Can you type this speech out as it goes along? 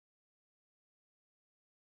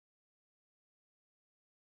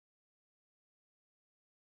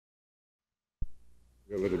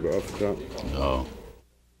A little bit off the top. No.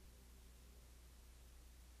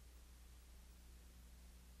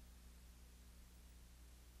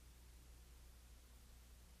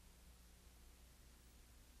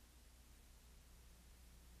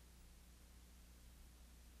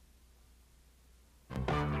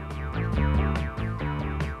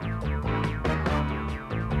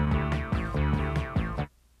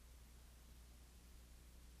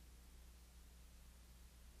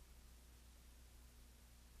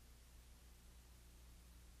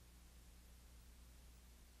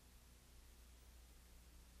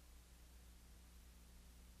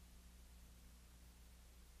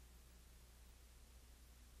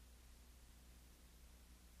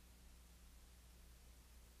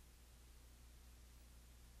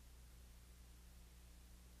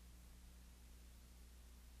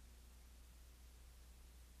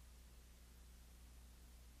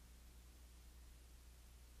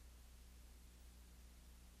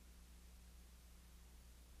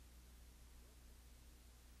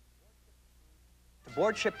 The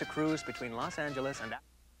board shipped a cruise between Los Angeles and...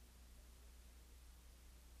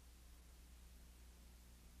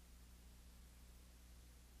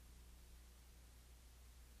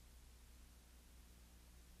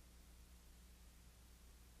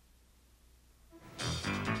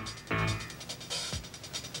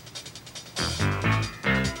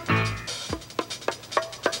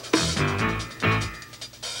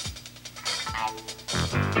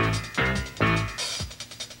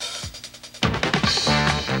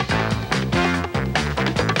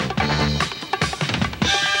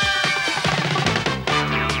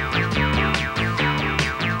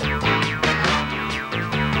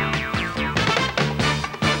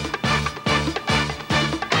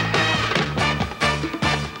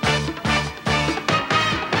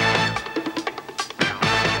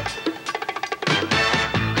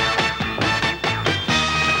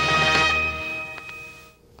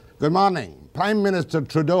 Good morning. Prime Minister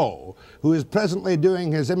Trudeau, who is presently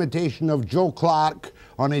doing his imitation of Joe Clark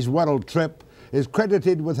on his world trip, is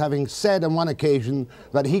credited with having said on one occasion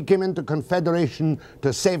that he came into Confederation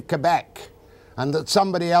to save Quebec and that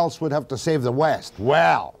somebody else would have to save the West.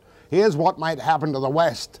 Well, here's what might happen to the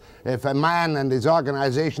West if a man and his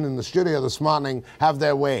organization in the studio this morning have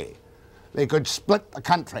their way. They could split the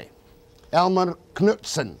country. Elmer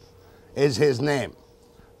Knudson is his name.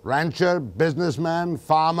 Rancher, businessman,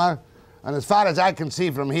 farmer, and as far as I can see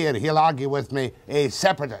from here, he'll argue with me, a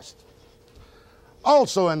separatist.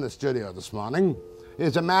 Also in the studio this morning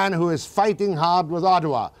is a man who is fighting hard with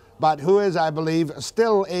Ottawa, but who is, I believe,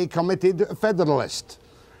 still a committed federalist.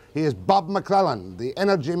 He is Bob McClelland, the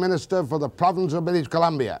Energy Minister for the province of British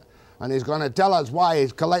Columbia, and he's going to tell us why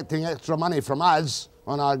he's collecting extra money from us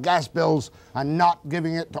on our gas bills and not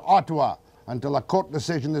giving it to Ottawa until a court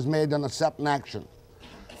decision is made on a certain action.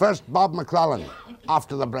 First, Bob McClelland,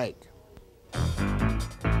 after the break.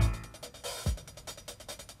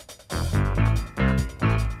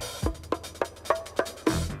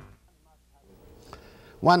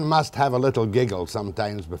 One must have a little giggle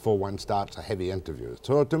sometimes before one starts a heavy interview.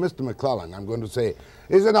 So to Mr. McClelland, I'm going to say,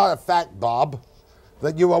 is it not a fact, Bob,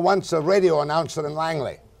 that you were once a radio announcer in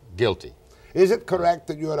Langley? Guilty. Is it correct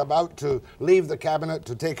that you are about to leave the cabinet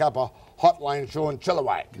to take up a hotline show in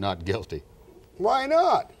Chilliwack? Not guilty. Why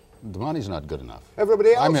not? The money's not good enough.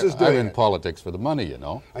 Everybody else is doing it. I'm in politics for the money, you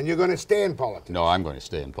know. And you're going to stay in politics? No, I'm going to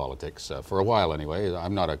stay in politics for a while anyway.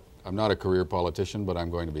 I'm not a career politician, but I'm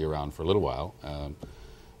going to be around for a little while,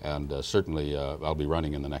 and certainly I'll be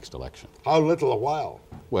running in the next election. How little a while?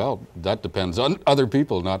 Well, that depends on other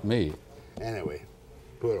people, not me. Anyway,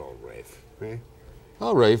 poor old Rafe. Eh?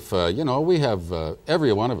 Well, Rafe, you know, we have,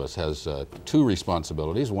 every one of us has two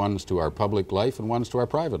responsibilities. One's to our public life and one's to our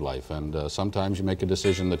private life. And sometimes you make a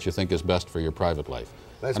decision that you think is best for your private life.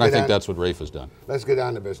 And I think that's what Rafe has done. Let's get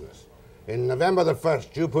down to business. In November the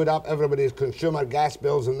 1st, you put up everybody's consumer gas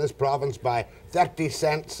bills in this province by 30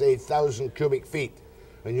 cents a 1,000 cubic feet.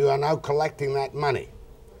 And you are now collecting that money.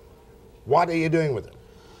 What are you doing with it?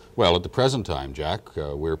 Well, at the present time, Jack,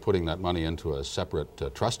 we're putting that money into a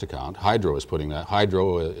separate trust account. Hydro is putting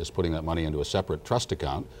that money into a separate trust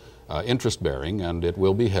account, interest-bearing, and it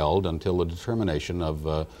will be held until the determination of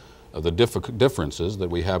the differences that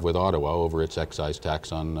we have with Ottawa over its excise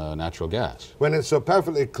tax on natural gas. When it's so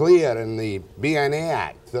perfectly clear in the BNA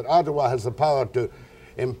Act that Ottawa has the power to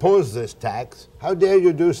impose this tax, how dare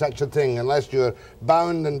you do such a thing unless you're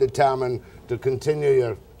bound and determined to continue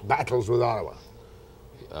your battles with Ottawa?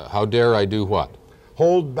 How dare I do what?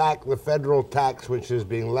 hold back the federal tax which is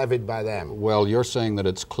being levied by them? Well, you're saying that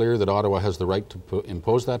it's clear that Ottawa has the right to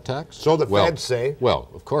impose that tax? So the feds say. Well,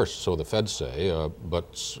 of course, so the feds say,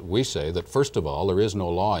 but we say that first of all, there is no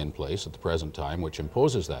law in place at the present time which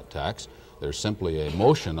imposes that tax. There's simply a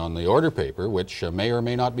motion on the order paper which may or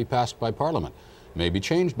may not be passed by Parliament, may be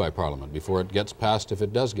changed by Parliament before it gets passed, if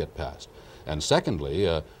it does get passed. And secondly,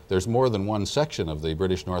 there's more than one section of the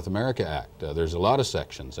British North America Act. There's a lot of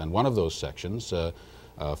sections, and one of those sections,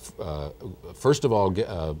 first of all,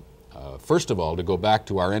 to go back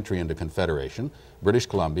to our entry into Confederation, British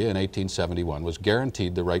Columbia in 1871 was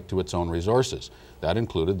guaranteed the right to its own resources. That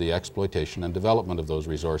included the exploitation and development of those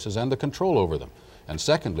resources and the control over them. And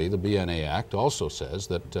secondly, the BNA Act also says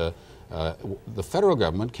that the federal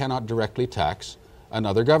government cannot directly tax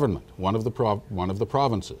another government, one of the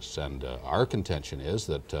provinces. And our contention is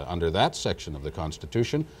that under that section of the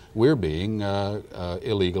Constitution, we're being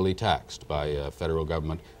illegally taxed by federal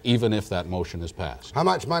government, even if that motion is passed. How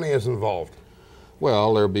much money is involved?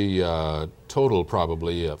 Well, there'll be total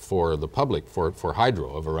probably for the public, for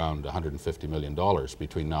hydro, of around $150 million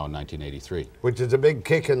between now and 1983. Which is a big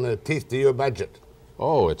kick in the teeth to your budget.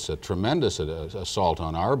 Oh, it's a tremendous assault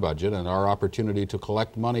on our budget and our opportunity to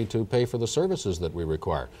collect money to pay for the services that we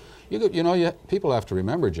require. People have to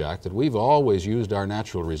remember, Jack, that we've always used our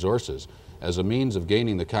natural resources as a means of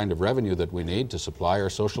gaining the kind of revenue that we need to supply our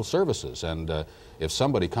social services. And if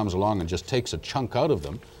somebody comes along and just takes a chunk out of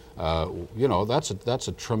them, that's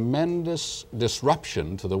a tremendous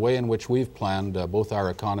disruption to the way in which we've planned both our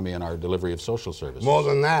economy and our delivery of social services. More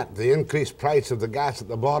than that, the increased price of the gas at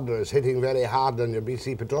the border is hitting very hard on your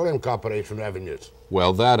BC Petroleum Corporation revenues.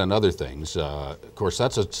 Well, that and other things. Of course,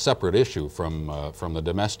 that's a separate issue from the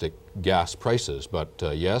domestic gas prices. But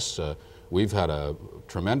yes, we've had a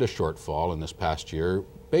tremendous shortfall in this past year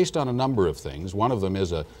based on a number of things. One of them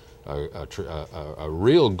is a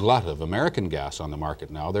real glut of American gas on the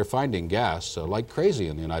market now. They're finding gas like crazy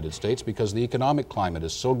in the United States because the economic climate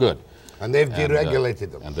is so good. And they've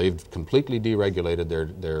deregulated them. And they've completely deregulated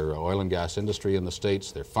their oil and gas industry in the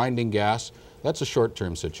States. They're finding gas. That's a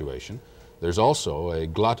short-term situation. There's also a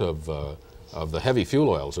glut of the heavy fuel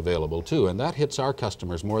oils available too, and that hits our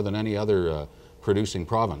customers more than any other producing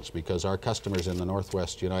province, because our customers in the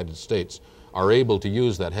Northwest United States are able to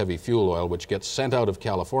use that heavy fuel oil which gets sent out of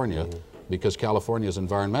California because California's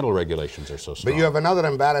environmental regulations are so strong. But you have another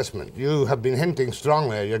embarrassment. You have been hinting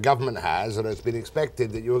strongly, your government has, and it's been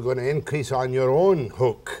expected that you were going to increase on your own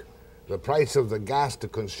hook the price of the gas to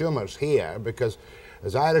consumers here, because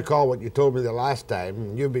as I recall what you told me the last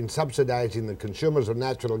time, you've been subsidizing the consumers of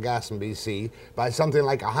natural gas in BC by something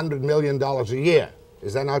like $100 million a year.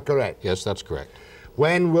 Is that not correct? Yes, that's correct.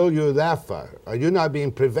 When will you therefore, are you now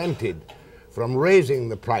being prevented from raising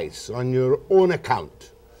the price on your own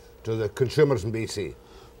account to the consumers in BC?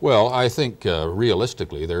 Well, I think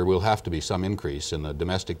realistically there will have to be some increase in the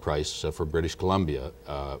domestic price for British Columbia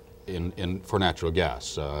for natural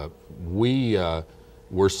gas.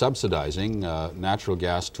 We're subsidizing natural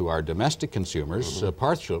gas to our domestic consumers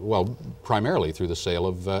primarily through the sale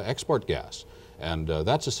of export gas. And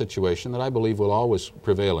that's a situation that I believe will always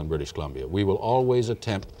prevail in British Columbia. We will always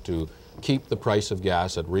attempt to keep the price of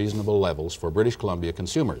gas at reasonable levels for British Columbia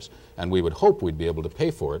consumers, and we would hope we'd be able to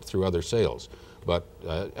pay for it through other sales. But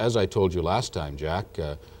as I told you last time, Jack,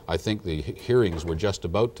 I think the hearings were just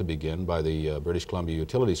about to begin by the British Columbia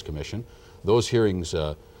Utilities Commission. Those hearings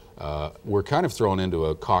were kind of thrown into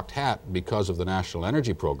a cocked hat because of the National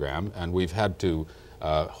Energy Program, and we've had to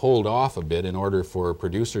hold off a bit in order for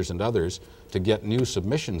producers and others to get new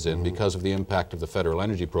submissions in because of the impact of the Federal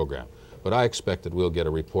Energy Program. But I expect that we'll get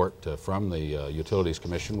a report from the Utilities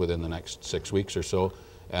Commission within the next 6 weeks or so,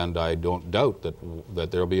 and I don't doubt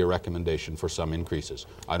that there'll be a recommendation for some increases.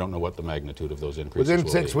 I don't know what the magnitude of those increases will be.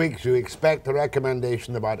 Within 6 weeks, you expect a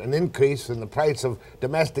recommendation about an increase in the price of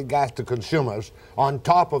domestic gas to consumers on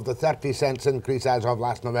top of the 30 cents increase as of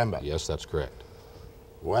last November? Yes, that's correct.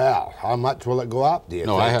 Well, how much will it go up, do you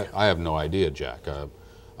think? I have no idea, Jack.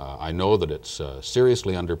 I know that it's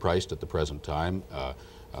seriously underpriced at the present time.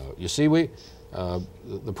 You see,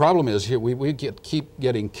 the problem is here we keep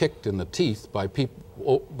getting kicked in the teeth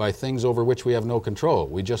by things over which we have no control.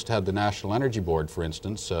 We just had the National Energy Board, for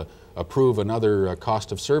instance, approve another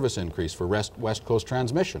cost of service increase for West Coast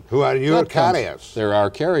Transmission. Who are your carriers? There are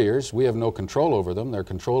carriers. We have no control over them. They're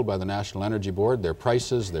controlled by the National Energy Board, their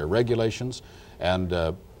prices, their regulations,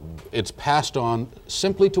 and it's passed on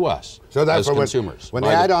simply to us as consumers. When they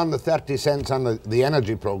add on the 30 cents on the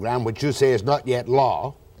energy program, which you say is not yet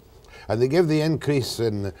law, and they give the increase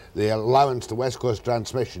in the allowance to West Coast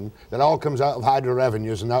Transmission, that all comes out of hydro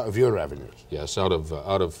revenues and out of your revenues. Yes,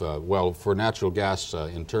 well, for natural gas,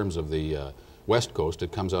 in terms of the West Coast,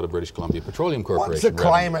 it comes out of British Columbia Petroleum Corporation. What's the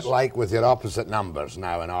climate like with your opposite numbers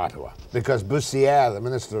now in Ottawa? Because Bussière, the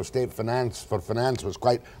Minister of State Finance, was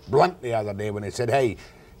quite blunt the other day when he said, hey,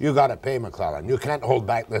 you got to pay McClelland. You can't hold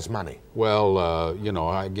back this money. Well, you know,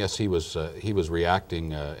 I guess he was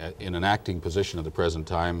reacting in an acting position at the present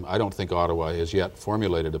time. I don't think Ottawa has yet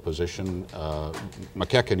formulated a position.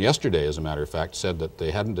 McClelland yesterday, as a matter of fact, said that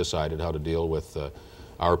they hadn't decided how to deal with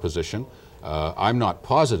our position. I'm not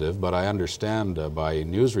positive, but I understand by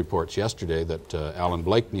news reports yesterday that Alan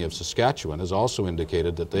Blakeney of Saskatchewan has also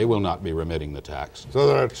indicated that they will not be remitting the tax. So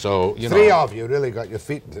there are three of you really got your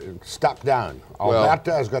feet stuck down.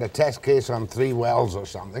 Alberta has got a test case on 3 wells or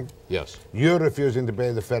something. Yes. You're refusing to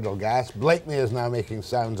pay the federal gas. Blakeney is now making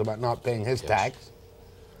sounds about not paying his tax.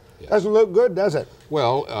 Yes. Doesn't look good, does it?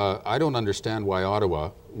 Well, I don't understand why Ottawa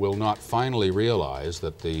will not finally realize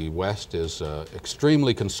that the West is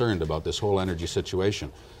extremely concerned about this whole energy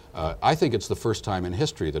situation. I think it's the first time in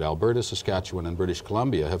history that Alberta, Saskatchewan, and British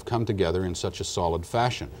Columbia have come together in such a solid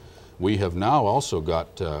fashion. We have now also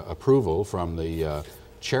got approval from the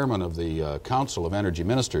chairman of the Council of Energy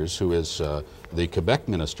Ministers, who is the Quebec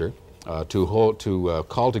minister, to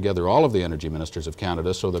call together all of the energy ministers of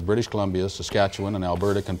Canada so that British Columbia, Saskatchewan, and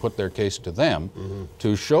Alberta can put their case to them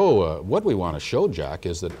to show what we want to show, Jack,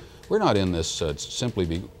 is that we're not in this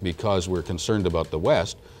simply because we're concerned about the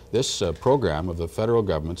West. This program of the federal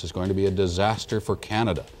government is going to be a disaster for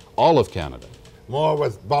Canada, all of Canada. More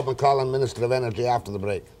with Bob McClelland, Minister of Energy, after the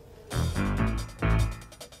break.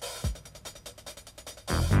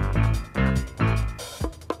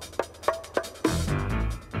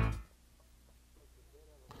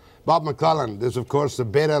 Bob McClelland is, of course, the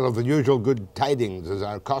bearer of the usual good tidings as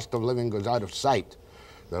our cost of living goes out of sight.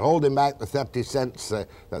 They're holding back the 30 cents that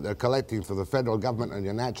they're collecting for the federal government on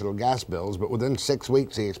your natural gas bills, but within 6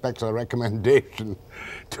 weeks he expects a recommendation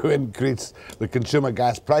to increase the consumer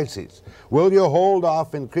gas prices. Will you hold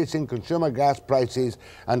off increasing consumer gas prices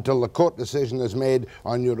until the court decision is made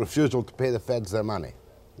on your refusal to pay the feds their money?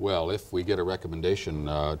 Well, if we get a recommendation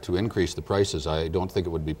to increase the prices, I don't think it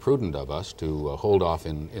would be prudent of us to hold off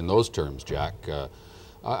in those terms, Jack.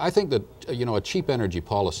 I think that, you know, a cheap energy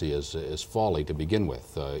policy is folly to begin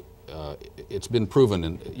with. It's been proven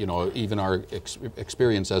in, you know, even our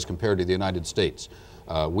experience as compared to the United States.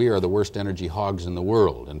 We are the worst energy hogs in the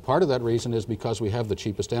world, and part of that reason is because we have the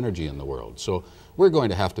cheapest energy in the world. So we're going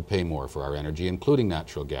to have to pay more for our energy, including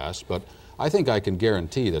natural gas, but I think I can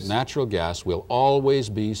guarantee that natural gas will always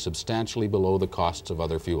be substantially below the costs of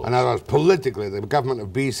other fuels. In other words, politically, the government of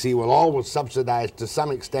BC will always subsidize to some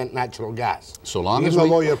extent natural gas. So long as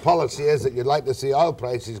although your policy is that you'd like to see oil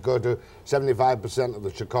prices go to 75% of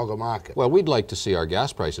the Chicago market. Well, we'd like to see our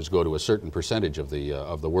gas prices go to a certain percentage of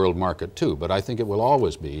the world market too, but I think it will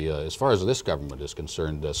always be, as far as this government is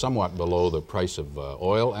concerned, somewhat below the price of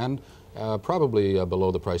oil and probably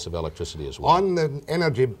below the price of electricity as well. On the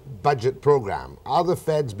energy budget program, are the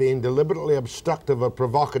feds being deliberately obstructive or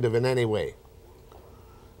provocative in any way?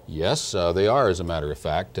 Yes, they are, as a matter of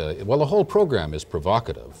fact. Well, the whole program is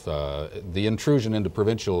provocative. The intrusion into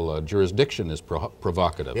provincial jurisdiction is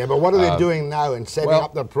provocative. Yeah, but what are they doing now in setting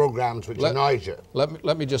up their programs which annoys you?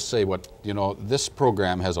 Let me just say what, you know, this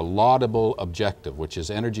program has a laudable objective, which is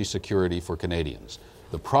energy security for Canadians.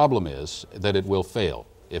 The problem is that it will fail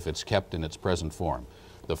if it's kept in its present form.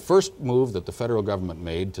 The first move that the federal government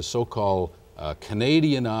made to so-called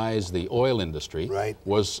Canadianize the oil industry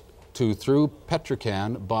was to, through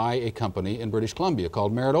Petrocan, buy a company in British Columbia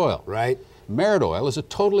called Merit Oil. Right. Merit Oil is a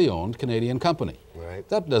totally owned Canadian company. Right.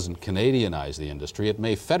 That doesn't Canadianize the industry. It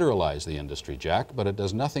may federalize the industry, Jack, but it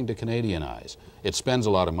does nothing to Canadianize. It spends a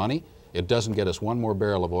lot of money. It doesn't get us one more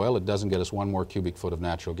barrel of oil. It doesn't get us one more cubic foot of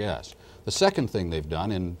natural gas. The second thing they've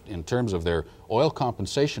done in terms of their oil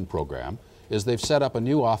compensation program is they've set up a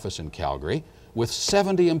new office in Calgary with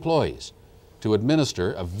 70 employees to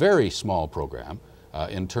administer a very small program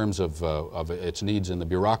in terms of its needs in the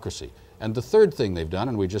bureaucracy. And the third thing they've done,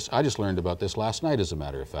 and I just learned about this last night as a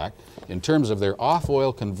matter of fact, in terms of their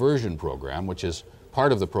off-oil conversion program, which is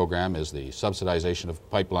part of the program is the subsidization of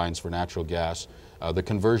pipelines for natural gas, the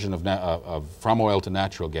conversion from oil to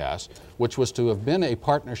natural gas, which was to have been a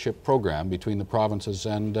partnership program between the provinces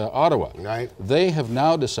and Ottawa. Right. They have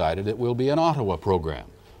now decided it will be an Ottawa program.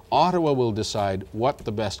 Ottawa will decide what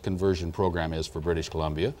the best conversion program is for British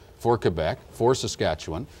Columbia, for Quebec, for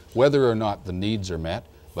Saskatchewan, whether or not the needs are met,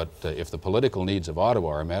 But if the political needs of Ottawa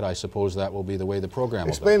are met, I suppose that will be the way the program will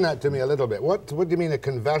Explain that to me a little bit. What do you mean a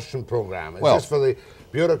conversion program? Is Well, this for the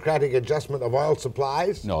bureaucratic adjustment of oil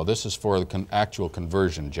supplies? No, this is for the actual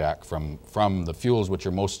conversion, Jack, from the fuels which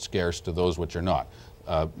are most scarce to those which are not.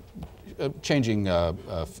 Changing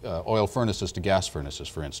oil furnaces to gas furnaces,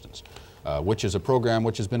 for instance, which is a program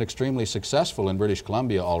which has been extremely successful in British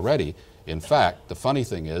Columbia already. In fact, the funny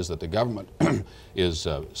thing is that the government is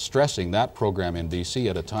stressing that program in BC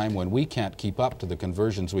at a time when we can't keep up to the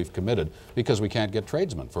conversions we've committed because we can't get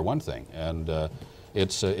tradesmen, for one thing. And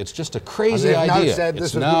it's just a crazy idea.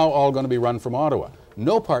 It's now all going to be run from Ottawa.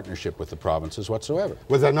 No partnership with the provinces whatsoever.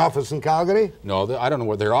 With an office in Calgary? No, I don't know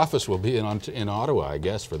what their office will be in Ottawa, I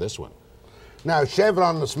guess, for this one. Now,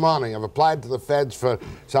 Chevron this morning have applied to the feds for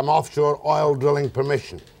some offshore oil drilling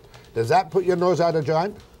permission. Does that put your nose out of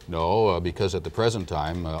joint? No, because at the present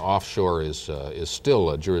time, offshore is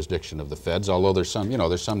still a jurisdiction of the feds, although there's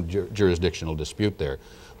some jurisdictional dispute there.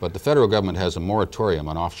 But the federal government has a moratorium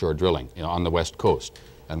on offshore drilling on the West Coast.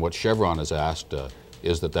 And what Chevron has asked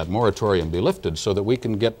is that moratorium be lifted so that we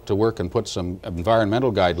can get to work and put some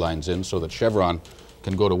environmental guidelines in so that Chevron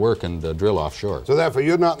can go to work and drill offshore. So therefore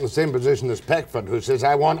you're not in the same position as Peckford, who says,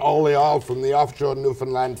 I want all the oil from the offshore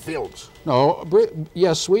Newfoundland fields. No,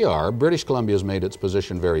 yes, we are. British Columbia has made its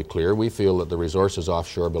position very clear. We feel that the resources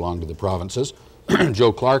offshore belong to the provinces.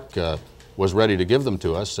 Joe Clark was ready to give them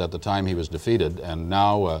to us at the time he was defeated, and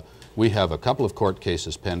now we have a couple of court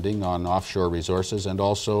cases pending on offshore resources, and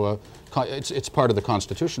also it's part of the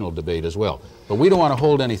constitutional debate as well. But we don't want to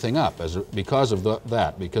hold anything up because of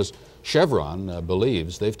that, because Chevron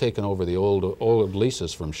believes they've taken over the old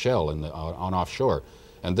leases from Shell on offshore,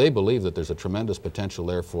 and they believe that there's a tremendous potential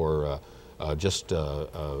there for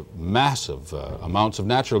massive amounts of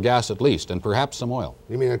natural gas at least, and perhaps some oil.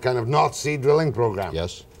 You mean a kind of North Sea drilling program?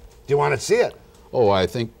 Yes. Do you want to see it? Oh, I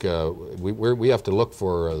think we have to look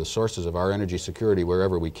for the sources of our energy security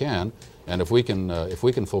wherever we can, and if we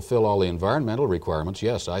can fulfill all the environmental requirements,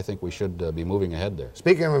 yes, I think we should be moving ahead there.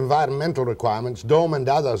 Speaking of environmental requirements, Dome and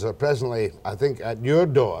others are presently, I think, at your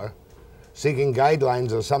door seeking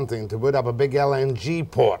guidelines or something to put up a big LNG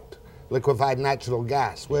port, liquefied natural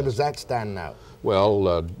gas. Where does that stand now?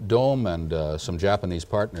 Well, Dome and some Japanese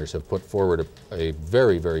partners have put forward a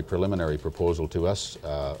very, very preliminary proposal to us.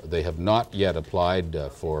 They have not yet applied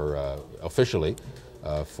officially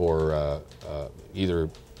for either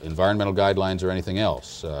environmental guidelines or anything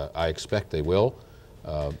else. I expect they will,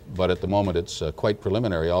 but at the moment it's quite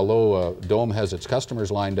preliminary. Although Dome has its customers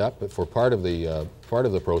lined up for part of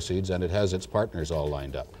the proceeds, and it has its partners all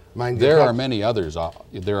lined up. There are many others.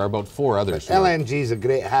 There are about 4 others. LNG is a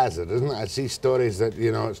great hazard, isn't it? I see stories that,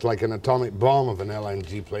 you know, it's like an atomic bomb if an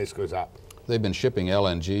LNG place goes up. They've been shipping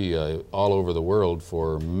LNG all over the world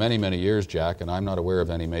for many, many years, Jack, and I'm not aware of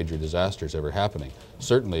any major disasters ever happening.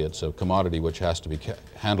 Certainly it's a commodity which has to be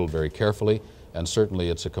handled very carefully, and certainly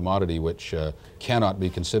it's a commodity which cannot be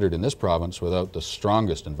considered in this province without the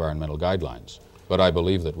strongest environmental guidelines. But I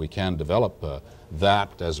believe that we can develop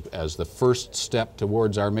that as the first step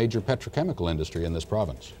towards our major petrochemical industry in this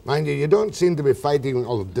province. Mind you, you don't seem to be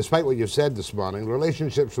fighting, despite what you said this morning,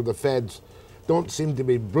 relationships with the feds don't seem to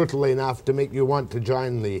be brutal enough to make you want to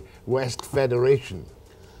join the West Federation.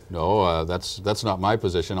 No, that's not my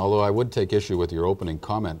position, although I would take issue with your opening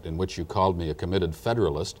comment in which you called me a committed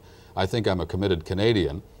federalist. I think I'm a committed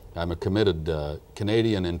Canadian. I'm a committed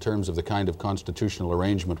Canadian in terms of the kind of constitutional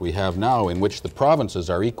arrangement we have now in which the provinces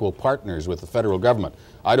are equal partners with the federal government.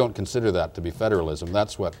 I don't consider that to be federalism.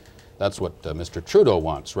 That's what Mr. Trudeau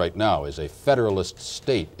wants right now, is a federalist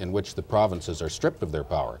state in which the provinces are stripped of their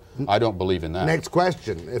power. I don't believe in that. Next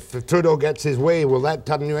question. If Trudeau gets his way, will that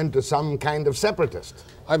turn you into some kind of separatist?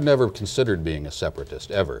 I've never considered being a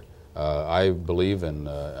separatist, ever. I believe in,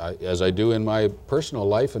 as I do in my personal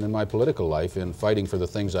life and in my political life, in fighting for the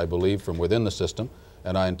things I believe from within the system,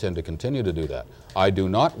 and I intend to continue to do that. I do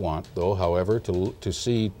not want, though, however, to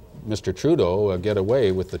see Mr. Trudeau get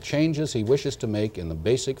away with the changes he wishes to make in the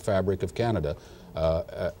basic fabric of Canada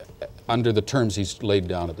under the terms he's laid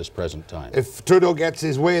down at this present time. If Trudeau gets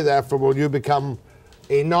his way, therefore, will you become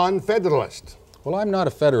a non-federalist? Well, I'm not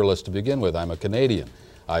a federalist to begin with. I'm a Canadian.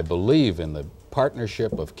 I believe in the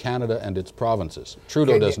partnership of Canada and its provinces.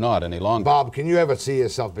 Trudeau does not any longer. Bob, can you ever see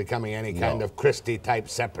yourself becoming any kind of Christie-type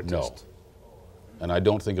separatist? No. And I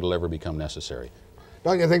don't think it'll ever become necessary.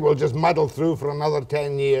 Don't you think we'll just muddle through for another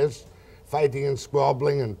 10 years, fighting and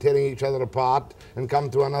squabbling and tearing each other apart, and come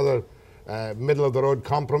to another middle-of-the-road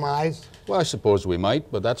compromise? Well, I suppose we might,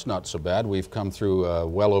 but that's not so bad. We've come through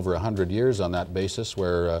well over 100 years on that basis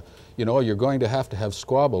where, you know, you're going to have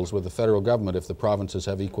squabbles with the federal government if the provinces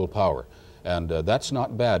have equal power. And that's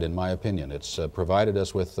not bad, in my opinion. It's provided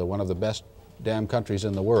us with one of the best damn countries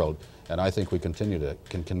in the world, and I think we can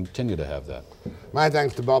continue to have that. My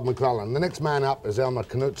thanks to Bob McClelland. The next man up is Elmer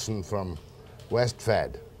Knudson from West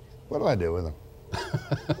Fed. What do I do with him?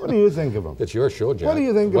 What do you think of him? It's your show, Jack. What do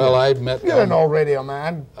you think of him? Well, I've met... You're an old radio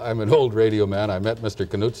man. I'm an old radio man. I met Mr.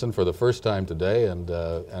 Knudson for the first time today, and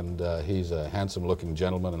he's a handsome-looking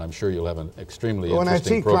gentleman, and I'm sure you'll have an extremely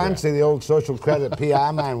interesting program. When I see Clancy, the old social credit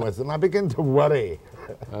PR man with him, I begin to worry.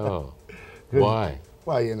 Oh, why?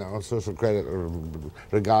 Well, you know, social credit are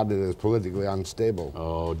regarded as politically unstable.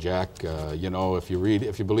 Oh, Jack, you know, if you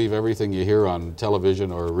believe everything you hear on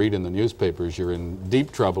television or read in the newspapers, you're in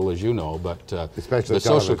deep trouble, as you know. But especially the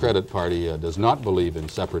Social Credit Party does not believe in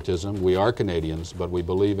separatism. We are Canadians, but we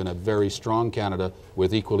believe in a very strong Canada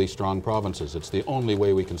with equally strong provinces. It's the only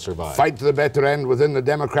way we can survive. Fight to the better end within the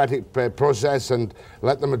democratic process and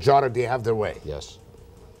let the majority have their way. Yes.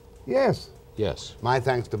 Yes. Yes. My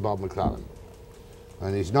thanks to Bob McClelland.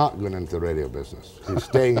 And he's not going into the radio business. He's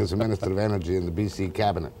staying as a Minister of Energy in the BC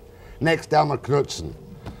Cabinet. Next, Elmer Knudson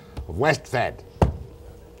of West Fed.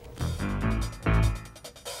 How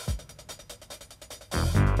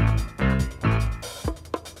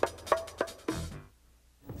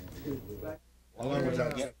long was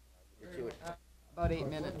that? About 8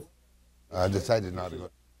 minutes. I decided not to go.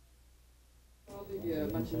 I'll give you a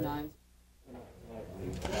bunch of nines.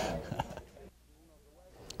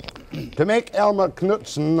 To make Elmer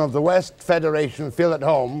Knudson of the West Federation feel at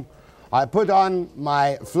home, I put on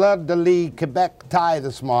my fleur-de-lis Quebec tie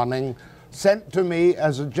this morning, sent to me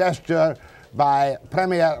as a gesture by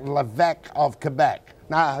Premier Levesque of Quebec.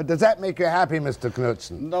 Now, does that make you happy, Mr.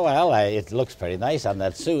 Knudson? No, well, it looks pretty nice on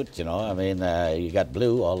that suit, you know. I mean, you got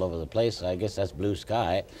blue all over the place. I guess that's blue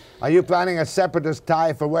sky. Are you planning a separatist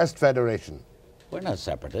tie for West Federation? We're not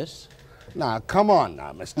separatists. Now, come on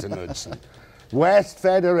now, Mr. Knudson. West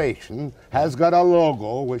Federation has got a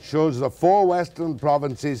logo which shows the 4 western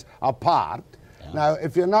provinces apart. Yeah. Now,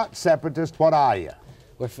 if you're not separatist, what are you?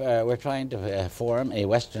 We're trying to form a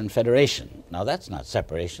Western Federation. Now, that's not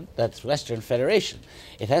separation. That's Western Federation.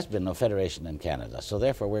 It has been no federation in Canada, so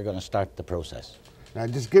therefore we're going to start the process. Now,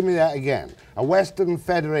 just give me that again. A Western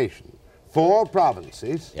Federation, 4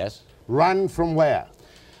 provinces. Yes. Run from where?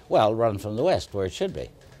 Well, run from the west, where it should be.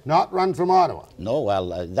 Not run from Ottawa? No,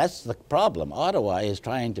 well, that's the problem. Ottawa is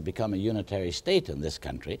trying to become a unitary state in this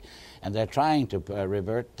country, and they're trying to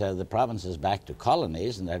revert the provinces back to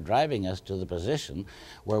colonies, and they're driving us to the position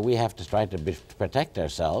where we have to try to protect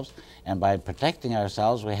ourselves, and by protecting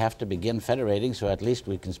ourselves, we have to begin federating so at least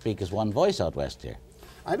we can speak as one voice out west here.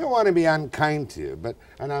 I don't want to be unkind to you,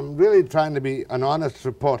 and I'm really trying to be an honest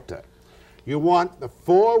reporter. You want the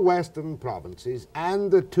 4 western provinces and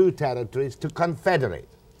the 2 territories to confederate.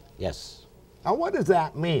 Yes. Now, what does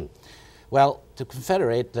that mean? Well, to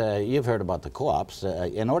confederate, you've heard about the co-ops.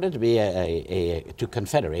 In order to be to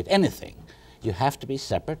confederate anything, you have to be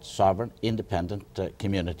separate, sovereign, independent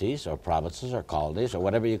communities or provinces or colonies or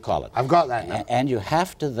whatever you call it. I've got that now. And you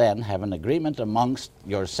have to then have an agreement amongst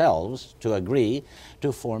yourselves to agree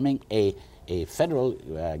to forming a federal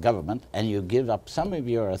government, and you give up some of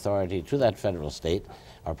your authority to that federal state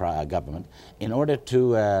or government in order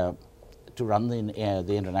to run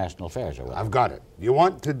the international affairs or whatever. I've got it. You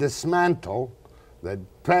want to dismantle the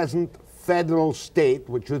present federal state,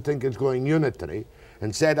 which you think is going unitary,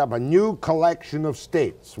 and set up a new collection of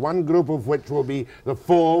states, one group of which will be the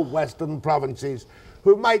 4 western provinces,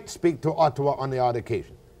 who might speak to Ottawa on the odd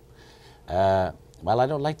occasion. Well, I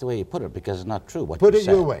don't like the way you put it, because it's not true what Put you it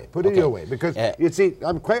said. your way. Put it your way. Because, you see,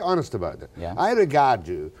 I'm quite honest about it. Yeah. I regard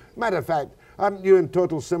you, matter of fact, aren't you in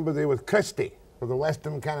total sympathy with Christie, for the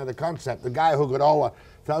Western Canada concept, the guy who got all the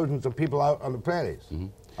thousands of people out on the prairies? Mm-hmm.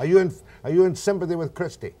 Are you in sympathy with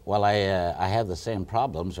Christie? Well, I have the same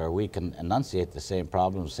problems, or we can enunciate the same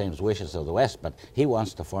problems, same wishes of the West, but he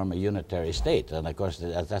wants to form a unitary state, and of course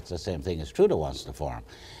that's the same thing as Trudeau wants to form.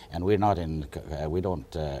 And we're not in, we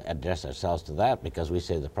don't address ourselves to that, because we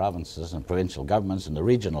say the provinces and provincial governments and the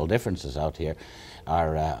regional differences out here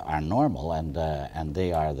are normal, and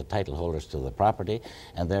they are the title holders to the property,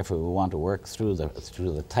 and therefore we want to work through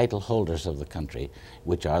the title holders of the country,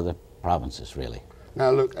 which are the provinces, really.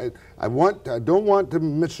 Now look, I don't want to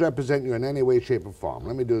misrepresent you in any way, shape, or form.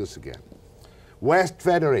 Let me do this again. West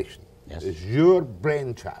Federation is your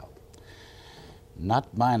brainchild.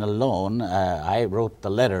 Not mine alone. I wrote the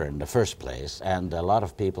letter in the first place, and a lot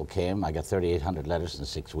of people came. I got 3,800 letters in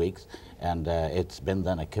 6 weeks, and it's been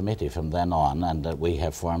then a committee from then on, and we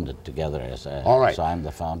have formed it together as a... All right. So I'm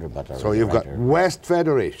the founder, but... So you've got West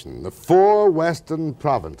Federation, the 4 western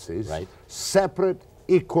provinces, right, separate,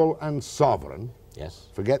 equal, and sovereign. Yes.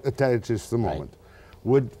 Forget the territories for the moment,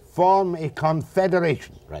 would form a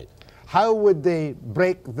confederation. Right. How would they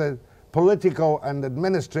break the political and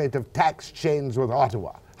administrative tax chains with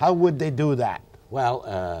Ottawa? How would they do that? Well,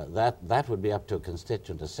 that would be up to a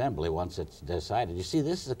constituent assembly once it's decided. You see,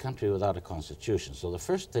 this is a country without a constitution. So the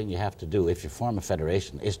first thing you have to do if you form a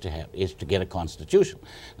federation is to get a constitution.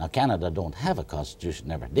 Now, Canada don't have a constitution,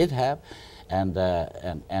 never did have, and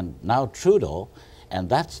now Trudeau, and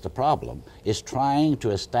that's the problem, is trying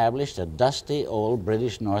to establish a dusty old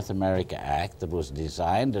British North America Act that was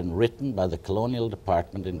designed and written by the Colonial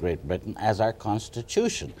Department in Great Britain as our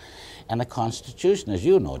constitution. And a constitution, as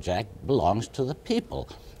you know, Jack, belongs to the people.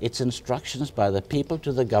 It's instructions by the people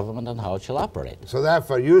to the government on how it shall operate. So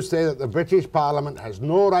therefore you say that the British Parliament has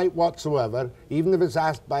no right whatsoever, even if it's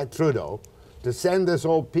asked by Trudeau, to send this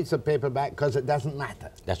old piece of paper back because it doesn't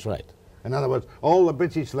matter. That's right. In other words, all the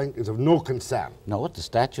British link is of no concern. No, at the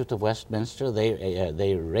Statute of Westminster,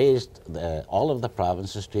 they raised all of the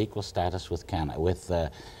provinces to equal status with Canada,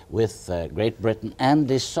 with Great Britain, and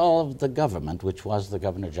dissolved the government, which was the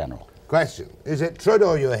Governor-General. Question, is it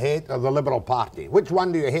Trudeau you hate or the Liberal Party? Which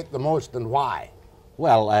one do you hate the most and why?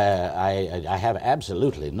 Well, I have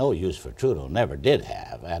absolutely no use for Trudeau, never did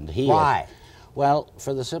have. And he. Why? Well,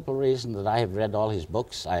 for the simple reason that I have read all his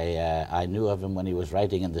books. I knew of him when he was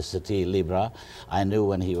writing in the Cité Libre. I knew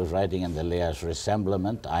when he was writing in the Les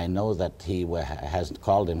Rassemblement. I know that he has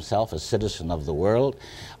called himself a citizen of the world.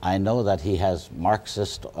 I know that he has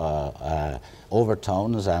Marxist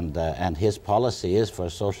overtones, and his policy is for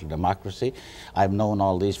social democracy. I've known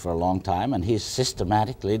all these for a long time, and he's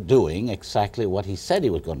systematically doing exactly what he said he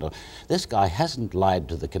was going to do. This guy hasn't lied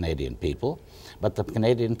to the Canadian people. But the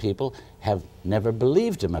Canadian people have never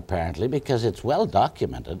believed him, apparently, because it's well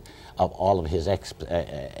documented of all of his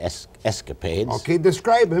escapades. Okay,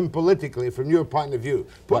 describe him politically from your point of view.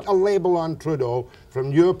 Put a label on Trudeau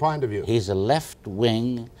from your point of view. He's a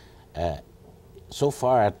left-wing, so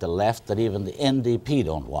far at the left that even the NDP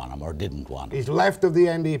don't want him or didn't want him. He's left of the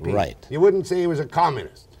NDP. Right. You wouldn't say he was a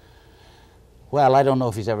communist. Well, I don't know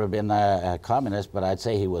if he's ever been a communist, but I'd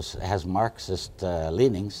say he has Marxist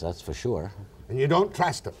leanings, that's for sure. And you don't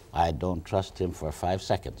trust him? I don't trust him for 5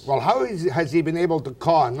 seconds. Well, how has he been able to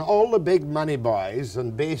con all the big money boys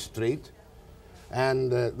on Bay Street and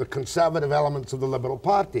the conservative elements of the Liberal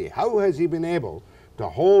Party? How has he been able to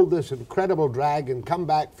hold this incredible drag and come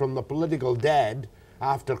back from the political dead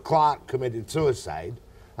after Clark committed suicide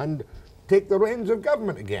and take the reins of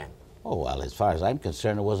government again? Oh, well, as far as I'm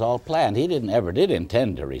concerned, it was all planned. He ever did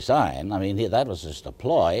intend to resign. I mean, that was just a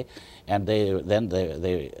ploy. And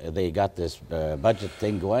they got this budget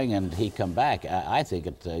thing going, and he come back. I think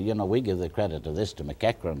you know, we give the credit of this to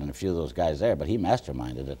McClelland and a few of those guys there, but he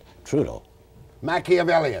masterminded it. Trudeau.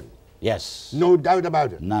 Machiavellian. Yes. No doubt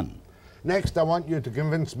about it. None. Next, I want you to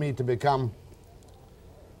convince me to become,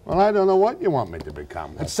 well, I don't know what you want me to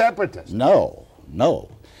become. A separatist. No, no.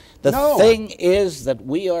 The thing is that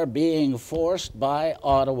we are being forced by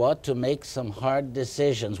Ottawa to make some hard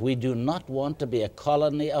decisions. We do not want to be a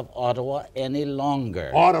colony of Ottawa any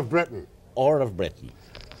longer. Or of Britain. Or of Britain.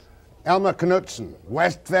 Elmer Knudson,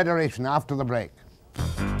 West Federation, after the break.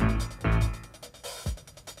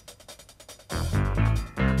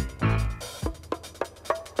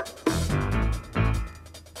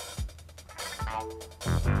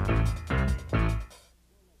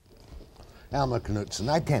 Elmer Knudson,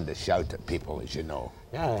 I tend to shout at people, as you know.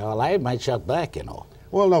 Yeah, well, I might shout back, you know.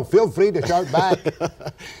 Well, no, feel free to shout back.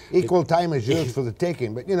 Equal time is yours for the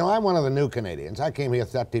taking. But, you know, I'm one of the new Canadians. I came here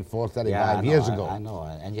 35 years ago. I know,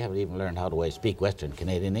 and you haven't even learned how to speak Western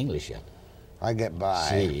Canadian English yet. I get by.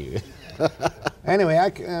 See. Anyway,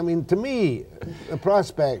 I mean, to me, the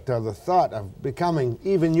prospect or the thought of becoming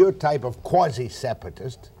even your type of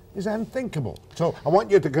quasi-separatist is unthinkable. So I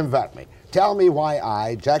want you to convert me. Tell me why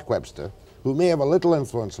I, Jack Webster, who may have a little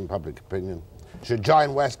influence in public opinion, should join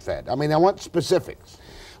WestFed. I mean, I want specifics.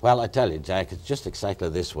 Well, I tell you, Jack, it's just exactly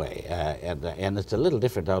this way. And it's a little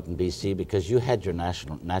different out in BC because you had your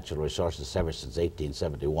natural resources ever since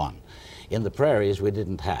 1871. In the prairies, we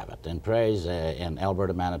didn't have it. In prairies, in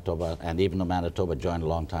Alberta, Manitoba, and even though Manitoba joined a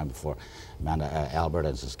long time before Alberta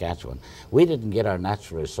and Saskatchewan, we didn't get our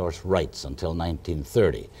natural resource rights until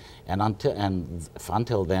 1930. And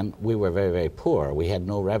until then, we were very, very poor. We had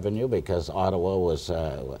no revenue because Ottawa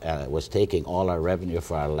was taking all our revenue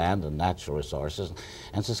for our land and natural resources.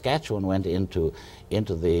 And Saskatchewan went into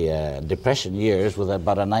the Depression years with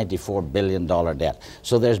about a $94 billion debt.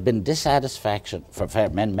 So there's been dissatisfaction for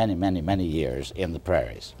many, many, many years in the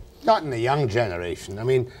prairies. Not in the young generation. I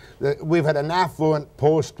mean, we've had an affluent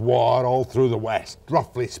post-war all through the West,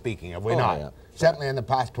 roughly speaking, have we not? Yeah. Certainly in the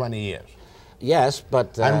past 20 years. Yes,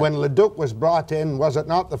 but... and when Leduc was brought in, was it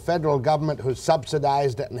not the federal government who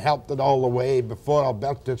subsidized it and helped it all the way before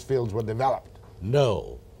Alberta's fields were developed?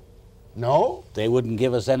 No. No? They wouldn't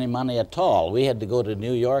give us any money at all. We had to go to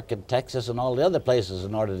New York and Texas and all the other places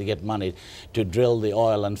in order to get money to drill the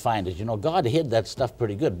oil and find it. You know, God hid that stuff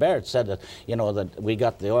pretty good. Barrett said that, you know, that we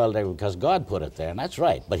got the oil there because God put it there, and that's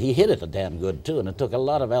right. But he hid it a damn good, too, and it took a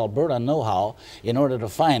lot of Alberta know-how in order to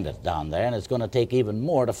find it down there, and it's going to take even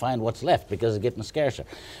more to find what's left because it's getting scarcer.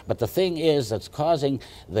 But the thing is that's causing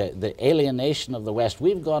the alienation of the West.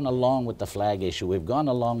 We've gone along with the flag issue. We've gone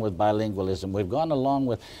along with bilingualism. We've gone along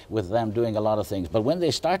with them doing a lot of things. But when they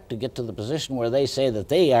start to get to the position where they say that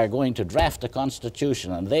they are going to draft a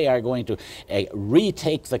constitution and they are going to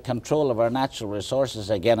retake the control of our natural resources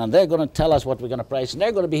again, and they're going to tell us what we're going to price, and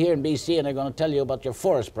they're going to be here in BC and they're going to tell you about your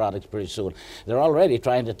forest products pretty soon. They're already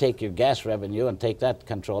trying to take your gas revenue and take that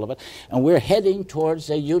control of it. And we're heading towards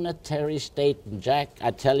a unitary state. And Jack, I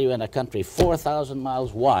tell you, in a country 4,000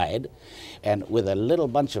 miles wide and with a little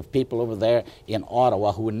bunch of people over there in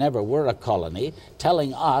Ottawa who never were a colony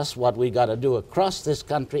telling us what we got to do across this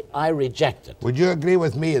country, I reject it. Would you agree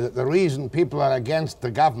with me that the reason people are against the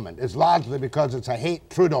government is largely because it's a hate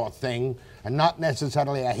Trudeau thing and not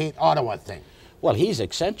necessarily a hate Ottawa thing? Well, he's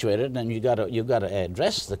accentuated, and you got to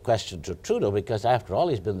address the question to Trudeau, because after all,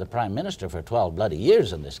 he's been the Prime Minister for 12 bloody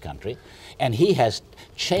years in this country, and he has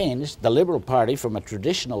changed the Liberal Party from a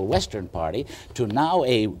traditional Western party to now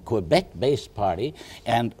a Quebec-based party,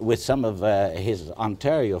 and with some of his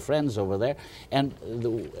Ontario friends over there, and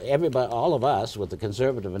everybody, all of us, with the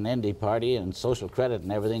Conservative and ND Party and Social Credit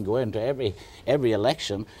and everything, go into every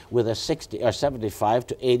election with a 60 or 75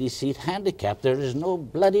 to 80 seat handicap. There is no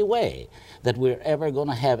bloody way that we're ever going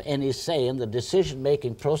to have any say in the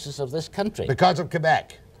decision-making process of this country. Because of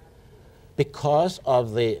Quebec? Because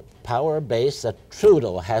of the power base that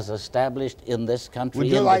Trudeau has established in this country.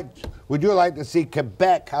 Would you like to see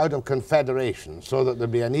Quebec out of Confederation so that there'd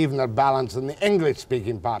be an evener balance in the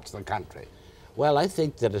English-speaking parts of the country? Well, I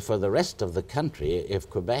think that for the rest of the country, if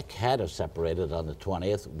Quebec had have separated on the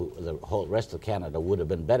 20th, the whole rest of Canada would have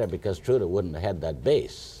been better because Trudeau wouldn't have had that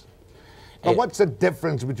base. But what's the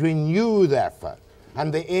difference between you, therefore,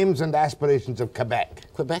 and the aims and aspirations of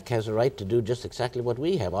Quebec? Quebec has a right to do just exactly what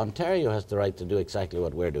we have. Ontario has the right to do exactly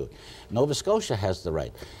what we're doing. Nova Scotia has the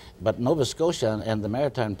right. But Nova Scotia and the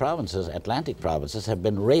maritime provinces, Atlantic provinces, have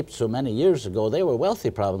been raped so many years ago. They were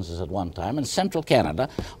wealthy provinces at one time. In central Canada,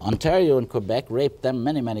 Ontario and Quebec raped them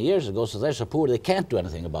many, many years ago, so they're so poor they can't do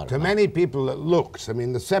anything about it. To many people it looks, I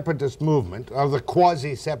mean, the separatist movement, or the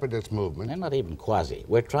quasi-separatist movement... They're not even quasi.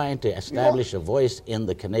 We're trying to establish a voice in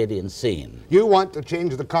the Canadian scene. You want to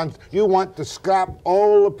change the you want to scrap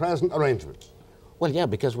all the present arrangements. Well, yeah,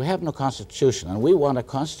 because we have no constitution, and we want a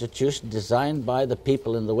constitution designed by the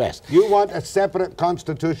people in the West. You want a separate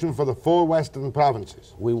constitution for the 4 western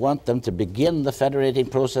provinces? We want them to begin the federating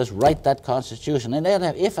process, write that constitution, and then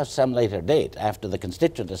if at some later date, after the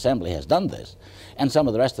Constituent Assembly has done this, and some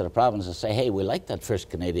of the rest of the provinces say, hey, we like that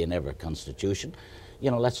first Canadian ever constitution, you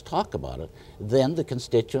know, let's talk about it, then the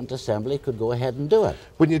Constituent Assembly could go ahead and do it.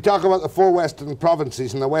 When you talk about the 4 western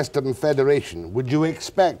provinces and the Western Federation, would you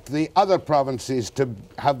expect the other provinces to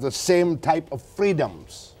have the same type of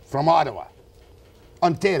freedoms from Ottawa?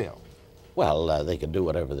 Ontario? Well, they can do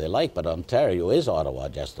whatever they like, but Ontario is Ottawa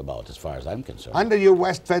just about, as far as I'm concerned. Under your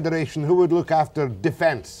West Federation, who would look after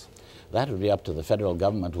defense? That would be up to the federal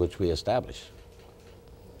government, which we establish.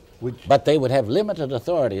 But they would have limited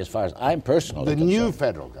authority as far as I'm personally concerned. The new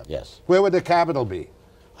federal government? Yes. Where would the capital be?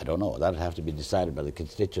 I don't know. That would have to be decided by the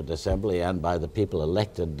Constituent Assembly and by the people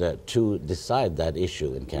elected to decide that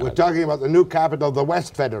issue in Canada. We're talking about the new capital of the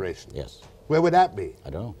West Federation? Yes. Where would that be?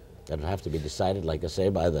 I don't know. That would have to be decided, like I say,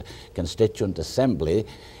 by the Constituent Assembly.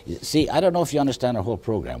 See, I don't know if you understand our whole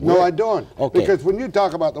program. No, I don't. Okay. Because when you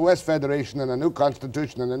talk about the West Federation and a new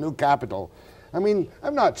constitution and a new capital, I mean,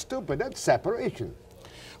 I'm not stupid. That's separation.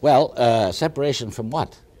 Well, separation from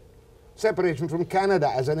what? Separation from Canada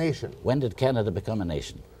as a nation. When did Canada become a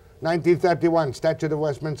nation? 1931, Statute of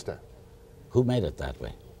Westminster. Who made it that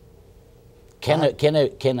way?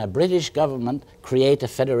 Can a British government create a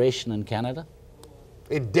federation in Canada?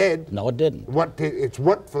 It did. No, it didn't. It's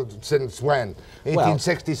worked for since when?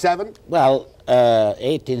 1867? Well,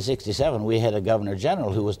 1867, we had a Governor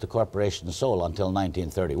General who was the corporation's soul until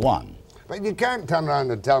 1931. But you can't turn around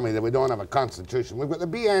and tell me that we don't have a constitution. We've got the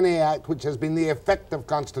BNA Act, which has been the effective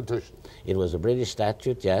constitution. It was a British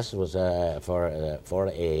statute, yes. It was for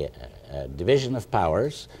a division of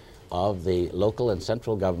powers of the local and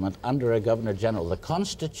central government under a Governor General. The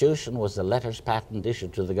Constitution was the letters patent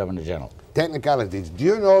issued to the Governor General. Technicalities. Do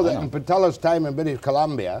you know that in Patella's time in British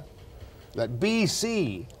Columbia, that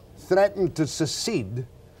BC threatened to secede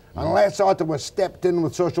unless Ottawa stepped in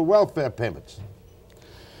with social welfare payments.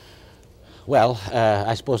 Well,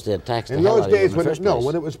 I suppose they had taxed in the hell those out of you days in the when first no, place.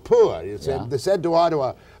 when it was poor, you said, Yeah. they said to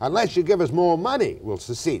Ottawa, unless you give us more money, we'll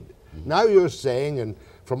secede. Now you're saying, and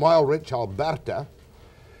from oil-rich Alberta,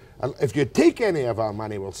 if you take any of our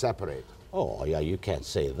money, we'll separate. Oh, yeah, you can't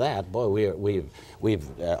say that. Boy,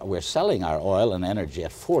 we're selling our oil and energy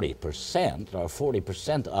at 40%, or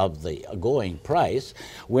 40% of the going price.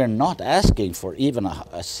 We're not asking for even a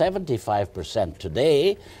 75%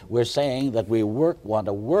 today. We're saying that we want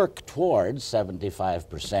to work towards 75%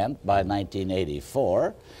 by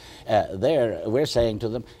 1984. We're saying to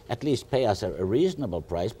them, at least pay us a reasonable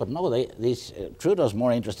price. But no, Trudeau's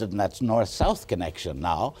more interested in that north-south connection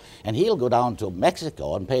now, and he'll go down to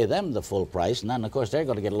Mexico and pay them the full price, and then of course they're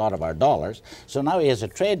going to get a lot of our dollars. So now he has a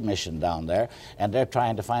trade mission down there, and they're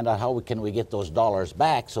trying to find out how we can get those dollars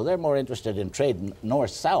back. So they're more interested in trade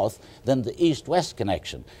north-south than the east-west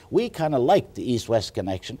connection. We kind of liked the east-west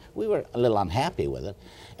connection. We were a little unhappy with it,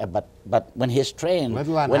 but when his train...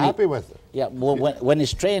 Little unhappy with it? Yeah, well, when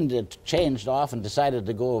his train changed off and decided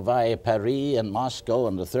to go via Paris and Moscow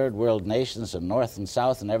and the third world nations and north and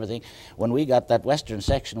south and everything, when we got that western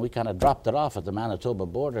section, we kind of dropped it off at the Manitoba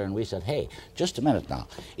border, and we said, hey, just a minute now.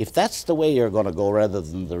 If that's the way you're going to go rather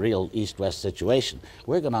than the real east-west situation,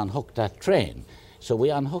 we're going to unhook that train. So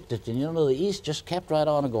we unhooked it, and you know, the East just kept right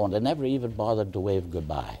on going. They never even bothered to wave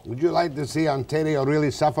goodbye. Would you like to see Ontario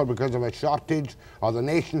really suffer because of a shortage, or the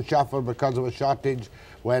nation suffer because of a shortage,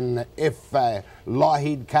 if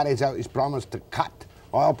Lougheed carries out his promise to cut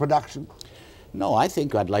oil production? No, I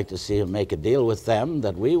think I'd like to see him make a deal with them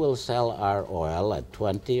that we will sell our oil at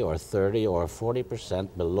 20 or 30 or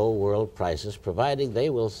 40% below world prices, providing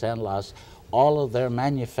they will sell us all of their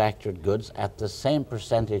manufactured goods at the same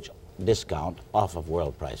percentage discount off of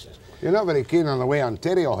world prices. You're not very keen on the way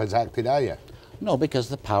Ontario has acted, are you? No, because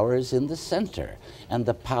the power is in the center, and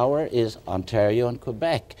the power is Ontario and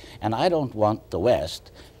Quebec, and I don't want the West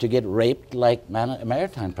to get raped like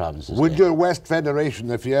maritime provinces Would did. your West Federation,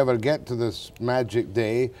 if you ever get to this magic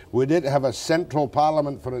day, would it have a central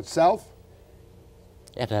parliament for itself?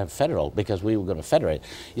 You have to have federal, because we were going to federate.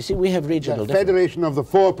 You see, we have regional The Federation of the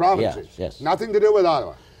 4 provinces? Yes, yes. Nothing to do with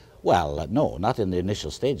Ottawa? Well, no, not in the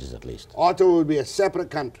initial stages at least. Ottawa would be a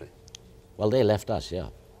separate country? Well, they left us, yeah.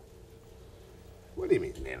 What do you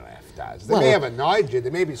mean they left us? They Well, may have annoyed you,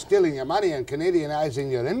 they may be stealing your money and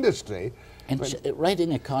Canadianizing your industry. And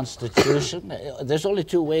writing a constitution, there's only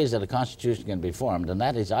 2 ways that a constitution can be formed, and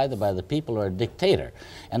that is either by the people or a dictator.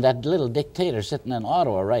 And that little dictator sitting in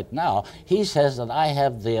Ottawa right now, he says that I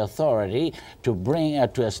have the authority to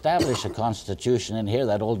to establish a constitution in here,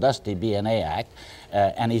 that old dusty BNA Act,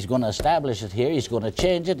 and he's going to establish it here, he's going to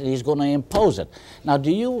change it, and he's going to impose it. Now,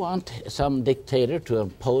 do you want some dictator to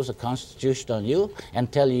impose a constitution on you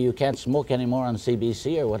and tell you you can't smoke anymore on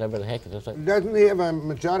CBC or whatever the heck it is? Doesn't he have a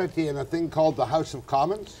majority in a thing called the House of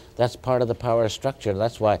Commons? That's part of the power structure.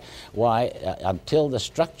 That's why until the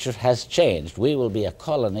structure has changed, we will be a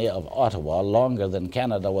colony of Ottawa longer than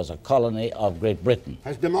Canada was a colony of Great Britain.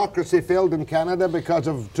 Has democracy failed in Canada because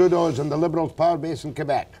of Trudeau's and the Liberals' power base in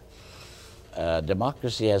Quebec?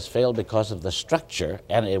 Democracy has failed because of the structure,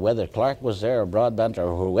 and whether Clark was there or Broadbent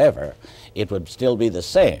or whoever, it would still be the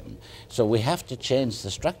same. So we have to change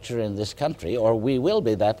the structure in this country, or we will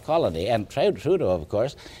be that colony. And Trudeau, of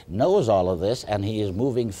course, knows all of this, and he is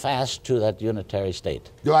moving fast to that unitary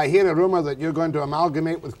state. Do I hear a rumor that you're going to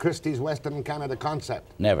amalgamate with Christie's Western Canada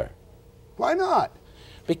concept? Never. Why not?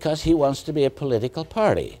 Because he wants to be a political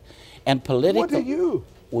party. And political... What are you?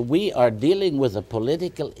 We are dealing with a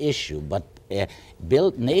political issue, but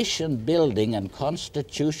nation building and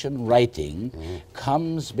constitution writing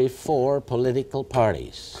comes before political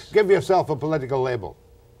parties. Give yourself a political label.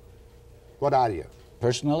 What are you?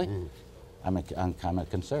 Personally, I'm a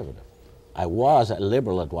conservative. I was a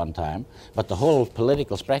liberal at one time, but the whole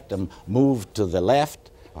political spectrum moved to the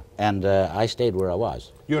left, and I stayed where I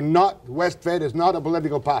was. You're not, West Fed is not a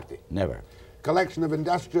political party. Never. Collection of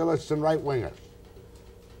industrialists and right-wingers.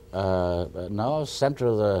 No, center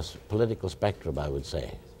of the political spectrum, I would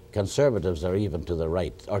say. Conservatives are even to the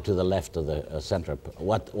right, or to the left of the center,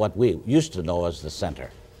 what we used to know as the center.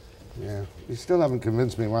 Yeah, you still haven't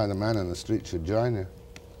convinced me why the man in the street should join you.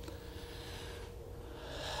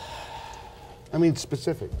 I mean,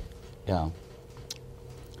 specific. Yeah.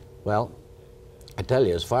 Well, I tell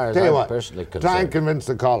you, as far as Tell you I'm what, personally concerned... try and convince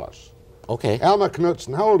the callers. Okay. Elmer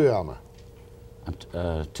Knudson, how old are you, Elmer?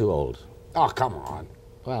 I'm too old. Oh, come on.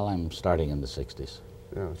 Well, I'm starting in the 60s.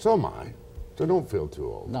 Yeah, so am I. So don't feel too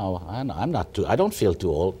old. No, I'm not too, I don't feel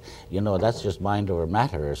too old. You know, that's just mind over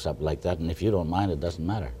matter or something like that, and if you don't mind, it doesn't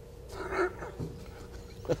matter.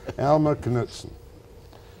 Elmer Knudson,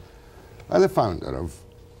 the founder of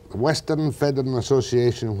the Western Federal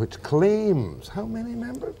Association, which claims how many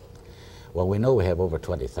members? Well, we know we have over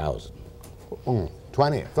 20,000.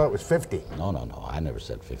 20. I thought it was 50. No, I never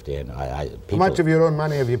said 50. How much of your own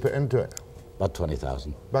money have you put into it? About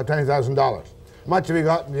 20,000. About $20,000. How much have you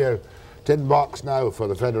got in your tin box now for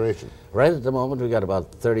the Federation? Right at the moment, we got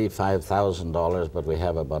about $35,000, but we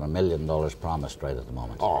have about $1 million promised right at the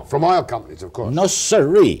moment. Oh, from oil companies, of course. No,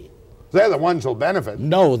 sirree. They're the ones who'll benefit.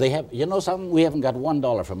 No, they have. You know something? We haven't got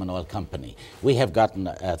 $1 from an oil company. We have gotten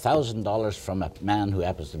 $1,000 from a man who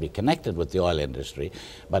happens to be connected with the oil industry,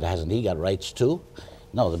 but hasn't he got rights too?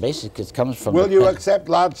 No, the basic, it comes from... Will you accept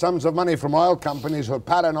large sums of money from oil companies who are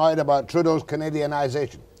paranoid about Trudeau's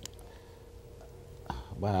Canadianization?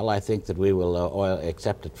 Well, I think that we will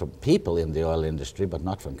accept it from people in the oil industry, but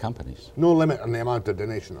not from companies. No limit on the amount of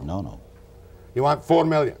donation? No. You want $4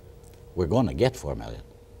 million? We're going to get $4 million.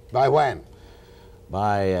 By when?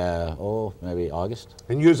 By, maybe August.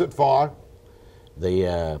 And use it for?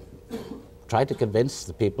 Try to convince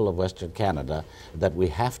the people of Western Canada that we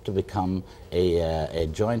have to become a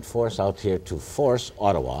joint force out here to force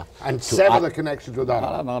Ottawa. And sever the connections with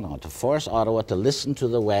Ottawa. No. To force Ottawa to listen to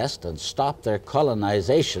the West and stop their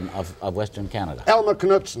colonization of Western Canada. Elmer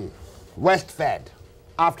Knudson, West Fed,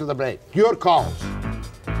 after the break. Your calls.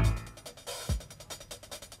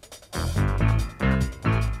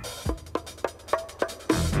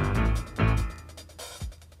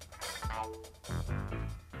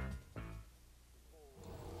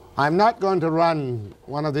 I'm not going to run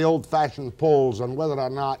one of the old-fashioned polls on whether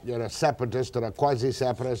or not you're a separatist or a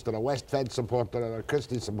quasi-separatist or a West Fed supporter or a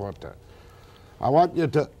Christie supporter. I want you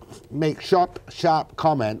to make short, sharp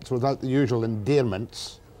comments without the usual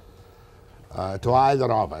endearments to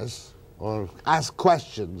either of us, or ask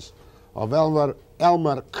questions of Elmer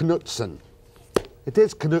Knudson. It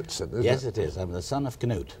is Knudson, isn't it? Yes, it is. I'm the son of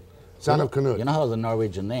Knut. Son of Knut. You know how the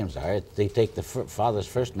Norwegian names are? They take the father's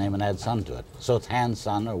first name and add son to it. So it's Hans'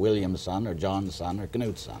 son, or William's son, or John's son, or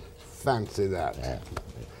Knut's son. Fancy that. Yeah.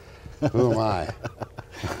 Who am I?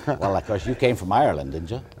 Well, of course, you came from Ireland, didn't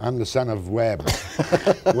you? I'm the son of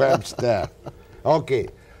Webster. Okay,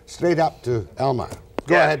 straight up to Elmer.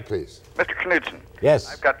 Go ahead, please. Mr. Knudson.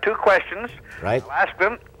 Yes. I've got two questions. Right. I'll ask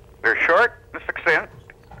them. They're short and succinct.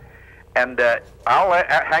 And I'll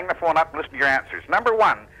hang the phone up and listen to your answers. Number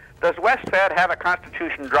one, does West Fed have a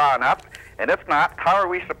constitution drawn up? And if not, how are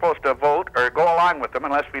we supposed to vote or go along with them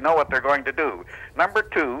unless we know what they're going to do? Number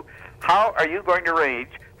two, how are you going to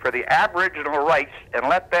rage for the Aboriginal rights and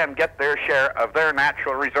let them get their share of their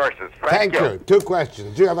natural resources? Thank you. Two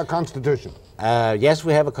questions. Do you have a constitution? Yes,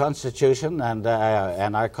 we have a constitution, and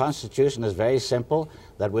our constitution is very simple,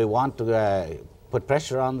 that we want to put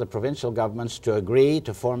pressure on the provincial governments to agree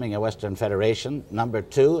to forming a Western Federation. Number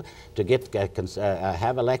two, to get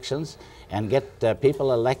have elections and get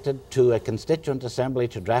people elected to a constituent assembly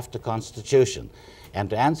to draft a constitution. And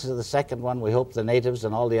to answer the second one, we hope the natives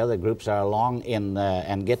and all the other groups are along in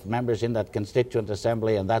and get members in that constituent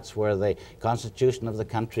assembly, and that's where the constitution of the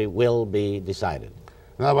country will be decided.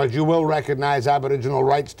 In other words, you will recognize Aboriginal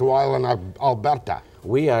rights to oil in Alberta.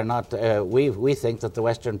 We are not, we think that the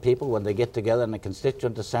Western people, when they get together in a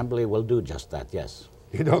constituent assembly, will do just that, yes.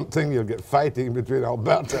 You don't think you'll get fighting between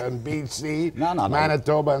Alberta and BC, No.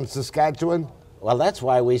 Manitoba and Saskatchewan? Well, that's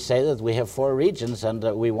why we say that we have 4 regions, and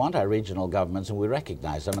we want our regional governments, and we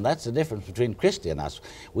recognize them. And that's the difference between Christie and us.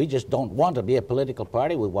 We just don't want to be a political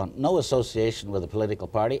party. We want no association with a political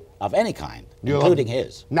party of any kind, including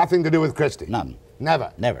his. Nothing to do with Christie? None.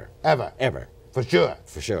 Never? Never. Ever? Ever. For sure?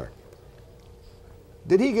 For sure.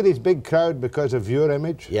 Did he get his big crowd because of your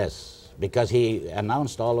image? Yes, because he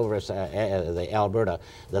announced all over the Alberta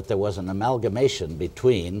that there was an amalgamation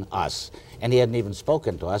between us, and he hadn't even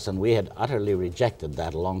spoken to us, and we had utterly rejected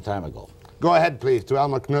that a long time ago. Go ahead, please, to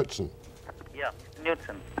Elmer Knudson. Yeah,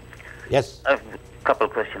 Knudson. Yes? I have a couple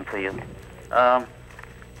questions for you.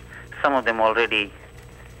 Some of them already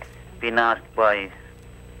been asked by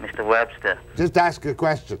Mr. Webster. Just ask your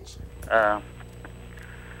questions.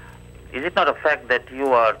 Is it not a fact that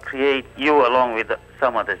you are you along with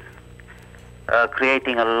some others,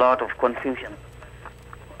 creating a lot of confusion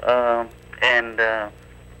and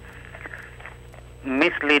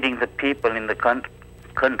misleading the people in the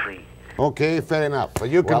country? Okay, fair enough. Are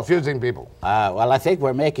you confusing people? Well, I think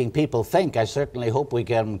we're making people think. I certainly hope we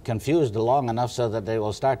can confuse them long enough so that they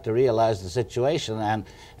will start to realize the situation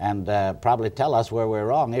and probably tell us where we're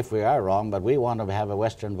wrong if we are wrong, but we want to have a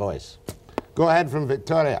Western voice. Go ahead from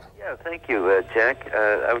Victoria. Yeah, thank you, Jack.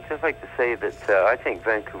 I would just like to say that I think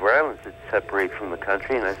Vancouver Island should separate from the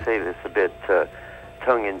country, and I say this a bit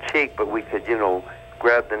tongue-in-cheek, but we could,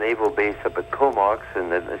 grab the naval base up at Comox,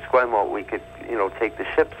 and then Esquimalt we could, take the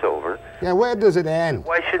ships over. Yeah, where does it end?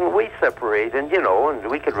 Why shouldn't we separate, and, and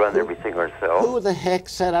we could run everything ourselves? Who the heck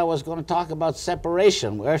said I was going to talk about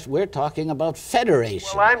separation? We're talking about federation.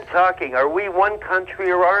 Well, I'm talking, are we one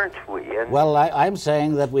country or aren't we? And well, I'm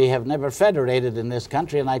saying that we have never federated in this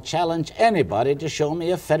country, and I challenge anybody to show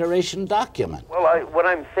me a federation document. Well, what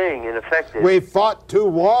I'm saying, in effect, is... We fought 2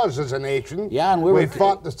 wars as a nation. Yeah, and we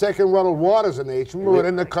fought the Second World War as a nation. We were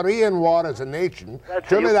in the Korean War as a nation.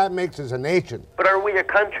 Surely that makes us a nation. But are we a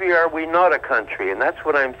country or are we not a country? And that's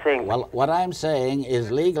what I'm saying. Well, what I'm saying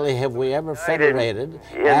is legally have we ever federated?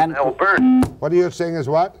 In Alberta. What are you saying is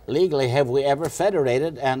what? Legally have we ever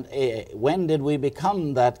federated, and when did we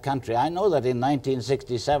become that country? I know that in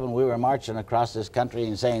 1967 we were marching across this country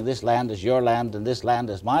and saying this land is your land and this land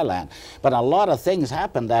is my land. But a lot of things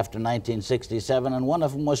happened after 1967, and one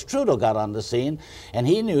of them was Trudeau got on the scene, and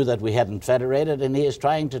he knew that we hadn't federated, and he is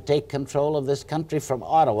trying to take control of this country from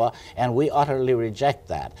Ottawa, and we utterly reject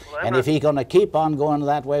that. Well, and if he's going to keep on going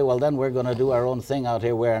that way, well, then we're going to do our own thing out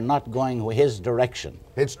here. We're not going his direction.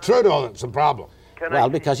 It's Trudeau that's the problem. Well,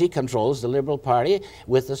 because he controls the Liberal Party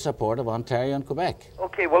with the support of Ontario and Quebec.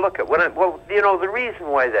 Okay, well, look, the reason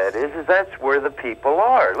why that is that's where the people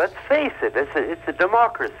are. Let's face it, it's a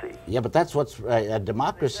democracy. Yeah, but that's what's, a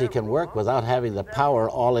democracy can work without having the power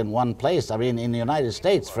all in one place. I mean, in the United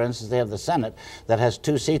States, for instance, they have the Senate that has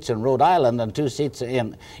 2 seats in Rhode Island and 2 seats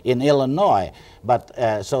in Illinois.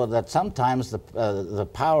 But so that sometimes the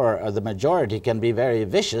power or the majority can be very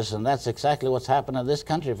vicious, and that's exactly what's happened in this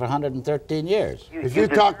country for 113 years. If you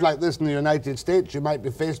talk like this in the United States, you might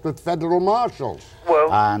be faced with federal marshals.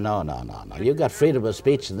 Well, no. You've got freedom of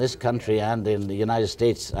speech in this country and in the United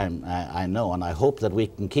States, I know, and I hope that we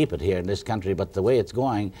can keep it here in this country, but the way it's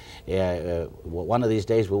going, one of these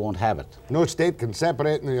days we won't have it. No state can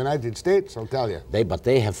separate in the United States, I'll tell you. But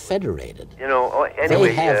they have federated. Anyway,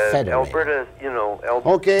 they have federated. Alberta,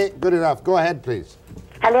 Okay, good enough. Go ahead, please.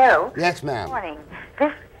 Hello? Yes, ma'am. Good morning.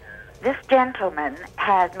 This gentleman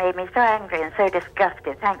has made me so angry and so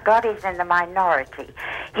disgusted. Thank God he's in the minority.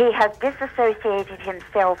 He has disassociated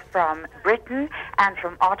himself from Britain and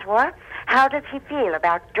from Ottawa. How does he feel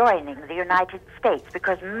about joining the United States?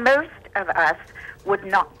 Because most of us would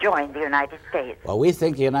not join the United States. Well, we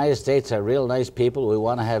think the United States are real nice people. We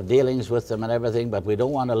want to have dealings with them and everything, but we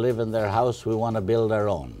don't want to live in their house. We want to build our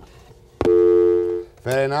own.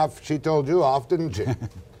 Fair enough. She told you off, didn't she?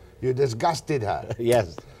 You disgusted her.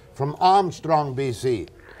 Yes. From Armstrong, BC.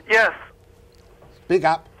 Yes. Speak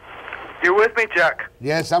up. You're with me, Jack?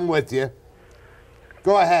 Yes, I'm with you.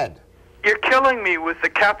 Go ahead. You're killing me with the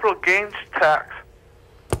capital gains tax.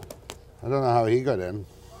 I don't know how he got in.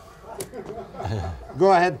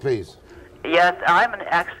 Go ahead, please. Yes, I'm an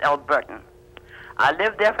ex-Albertan. I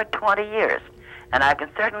lived there for 20 years, and I can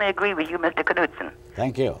certainly agree with you, Mr. Knudson.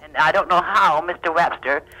 Thank you. And I don't know how Mr.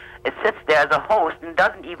 Webster sits there as a host and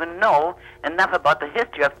doesn't even know enough about the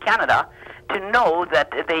history of Canada to know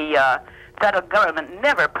that the federal government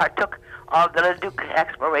never partook of the Leduc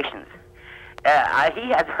explorations. He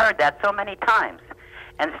has heard that so many times,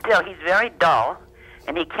 and still he's very dull,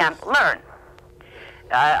 and he can't learn.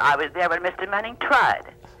 I was there when Mr. Manning tried.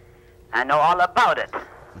 I know all about it.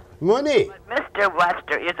 Money. But Mr.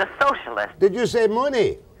 Webster is a socialist. Did you say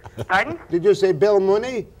money? Pardon? Did you say Bill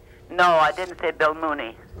Mooney? No, I didn't say Bill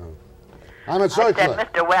Mooney. Oh. I'm a socialist. I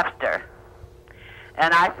said Mr. Webster.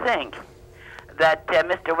 And I think that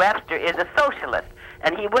Mr. Webster is a socialist,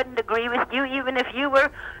 and he wouldn't agree with you even if you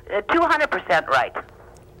were 200% right.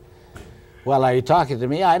 Well, are you talking to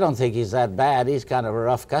me? I don't think he's that bad. He's kind of a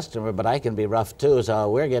rough customer, but I can be rough too. So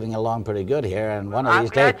we're getting along pretty good here. And one of these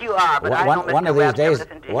days, you are, but one of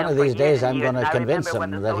these days, I'm going to convince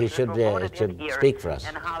him that he should speak for us.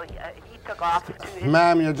 And how he took off to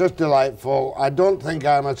Ma'am, you're just delightful. I don't think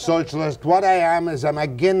I'm a socialist. What I am is I'm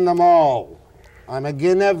agin them all. I'm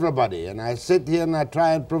agin everybody, and I sit here and I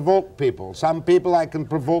try and provoke people. Some people I can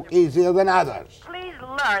provoke easier than others. Please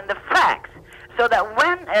learn the facts, so that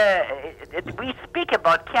when we speak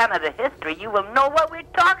about Canada history, you will know what we're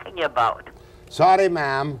talking about. Sorry,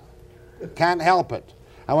 ma'am. Can't help it.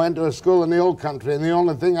 I went to a school in the old country, and the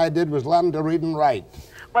only thing I did was learn to read and write.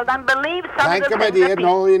 Well, then believe some Thank of the you, my things dear.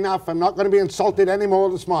 No, enough. I'm not going to be insulted anymore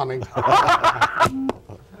this morning.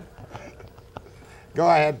 Go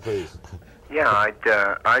ahead, please. Yeah,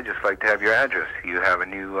 I'd just like to have your address. You have a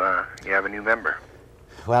new member.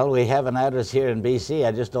 Well, we have an address here in BC.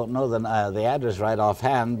 I just don't know the address right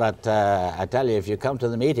offhand, but I tell you, if you come to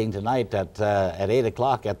the meeting tonight at 8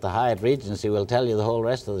 o'clock at the Hyatt Regency, we'll tell you the whole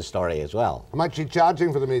rest of the story as well. How much are you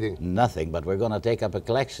charging for the meeting? Nothing, but we're going to take up a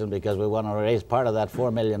collection because we want to raise part of that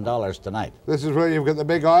 $4 million tonight. This is where you've got the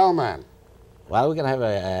big oil man. Well, we're going to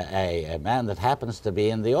have a man that happens to be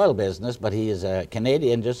in the oil business, but he is a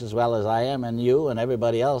Canadian just as well as I am and you and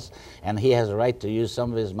everybody else, and he has a right to use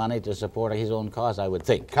some of his money to support his own cause, I would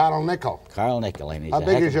think. Carl Nickel. Carl Nickel. And he's How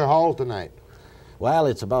big is your hall tonight? Well,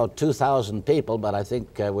 it's about 2,000 people, but I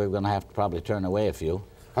think we're going to have to probably turn away a few.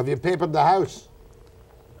 Have you papered the house?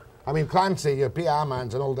 I mean, Clancy, your PR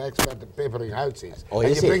man's an old expert at papering houses. Oh, Are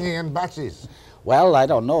you is he? bringing in batches? Well, I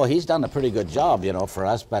don't know. He's done a pretty good job, you know, for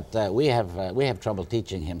us, but we have trouble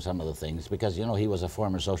teaching him some of the things because, you know, he was a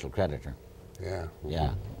former social creditor. Yeah.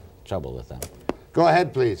 Yeah, trouble with that. Go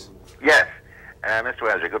ahead, please. Yes. Mr.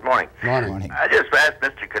 Webster, good morning. Morning. I just asked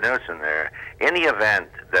Mr. Knudson there, in the event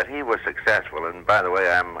that he was successful, and by the way,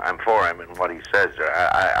 I'm for him and what he says,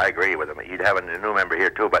 I agree with him. He'd have a new member here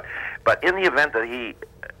too, but in the event that he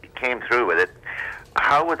came through with it,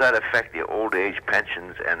 how would that affect the old age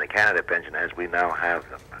pensions and the Canada pension as we now have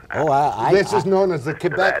them? Oh, this is known as the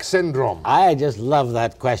Quebec syndrome. I just love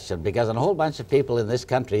that question because a whole bunch of people in this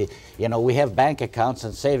country, you know, we have bank accounts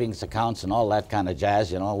and savings accounts and all that kind of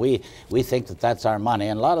jazz, you know. We think that that's our money,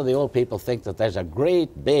 and a lot of the old people think that there's a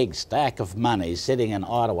great big stack of money sitting in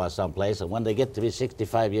Ottawa someplace, and when they get to be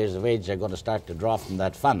 65 years of age, they're going to start to draw from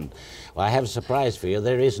that fund. Well, I have a surprise for you.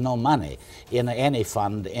 There is no money in any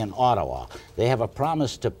fund in Ottawa. They have a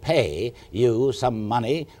promise to pay you some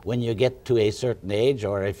money when you get to a certain age,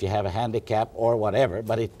 or if you have a handicap or whatever,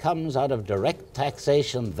 but it comes out of direct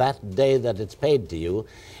taxation that day that it's paid to you.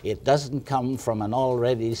 It doesn't come from an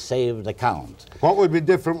already saved account. What would be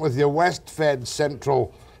different with your West Fed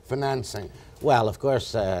central financing? Well, of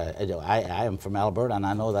course, I am from Alberta, and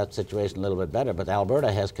I know that situation a little bit better, but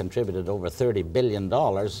Alberta has contributed over $30 billion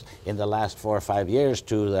in the last 4 or 5 years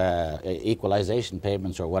to the equalization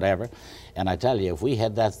payments or whatever. And I tell you, if we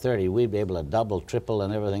had that 30, we'd be able to double, triple,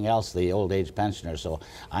 and everything else the old age pensioners. So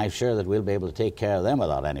I'm sure that we'll be able to take care of them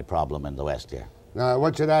without any problem in the West here. Now,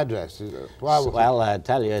 what's your address? Well, I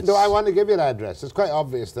tell you, it's... No, I want to give you an address. It's quite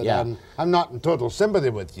obvious that I'm not in total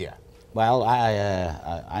sympathy with you. Well,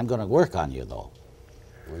 I'm going to work on you, though.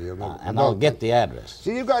 Well, and I'll get the address.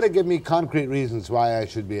 See, you've got to give me concrete reasons why I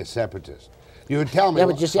should be a separatist. You would tell me, yeah,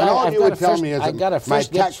 but you see, all you would tell me is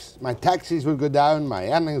that my taxes would go down,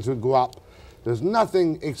 my earnings would go up. There's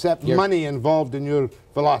nothing except money involved in your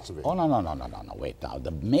philosophy. Oh, no, wait now.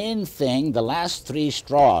 The main thing, the last 3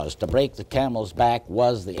 straws to break the camel's back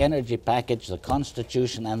was the energy package, the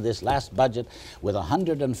Constitution, and this last budget with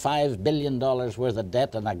 $105 billion worth of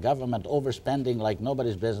debt and a government overspending like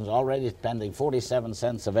nobody's business, already spending 47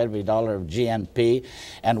 cents of every dollar of GNP,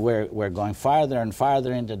 and we're going farther and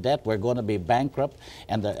farther into debt. We're going to be bankrupt,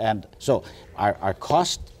 and so our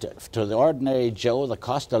cost to the ordinary Joe, the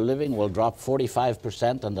cost of living will drop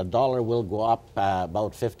 45%, and the dollar will go up about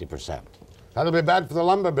 50%. That'll be bad for the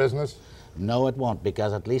lumber business. No, it won't,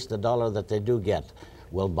 because at least the dollar that they do get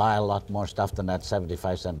will buy a lot more stuff than that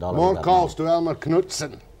 75-cent dollar. More calls to Elmer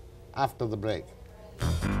Knudson after the break.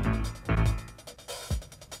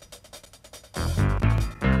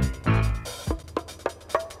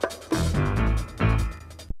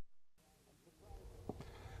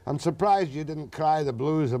 I'm surprised you didn't cry the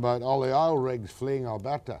blues about all the oil rigs fleeing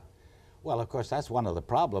Alberta. Well, of course, that's one of the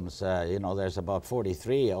problems. You know, there's about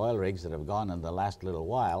 43 oil rigs that have gone in the last little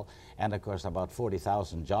while, and of course about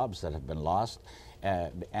 40,000 jobs that have been lost.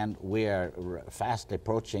 And we are fast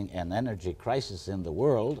approaching an energy crisis in the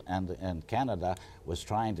world, and Canada was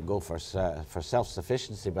trying to go for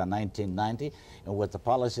self-sufficiency by 1990, and with the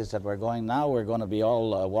policies that we're going now, we're going to be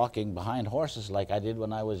all walking behind horses like I did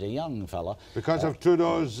when I was a young fellow. Because of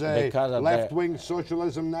Trudeau's left-wing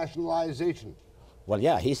socialism nationalization. Well,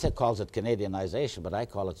 yeah, he calls it Canadianization, but I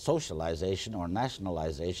call it socialization or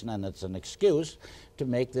nationalization, and it's an excuse to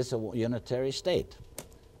make this a unitary state.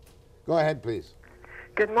 Go ahead, please.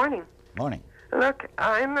 Good morning. Morning. Look,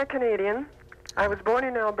 I'm a Canadian. I was born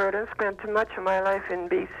in Alberta, spent much of my life in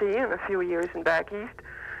BC and a few years in back east.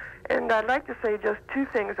 And I'd like to say just 2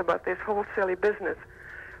 things about this whole silly business.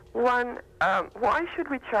 One, why should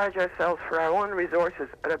we charge ourselves for our own resources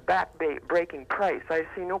at a back-breaking price? I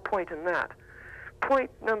see no point in that.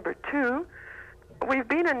 Point number 2, we've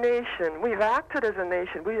been a nation. We've acted as a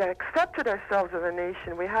nation. We've accepted ourselves as a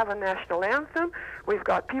nation. We have a national anthem. We've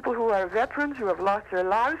got people who are veterans who have lost their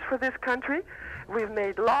lives for this country. We've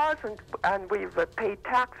made laws and we've paid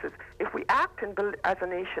taxes. If we act as a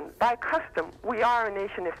nation, by custom, we are a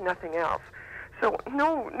nation if nothing else. So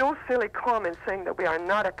no silly comments saying that we are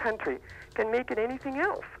not a country can make it anything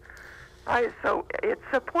else. So it's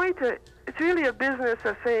a point. It's really a business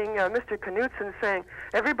of saying, Mr. Knudson saying,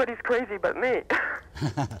 everybody's crazy but me.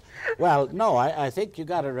 Well, no, I think you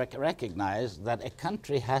got to recognize that a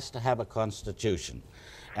country has to have a constitution.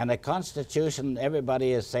 And a constitution,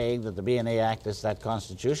 everybody is saying that the B&A Act is that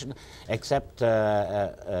constitution, except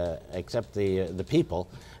the people.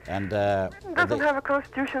 And Britain doesn't have a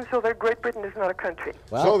constitution, so that Great Britain is not a country.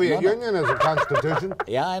 Well, Soviet Union has a constitution.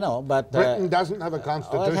 Yeah, I know, but Britain doesn't have a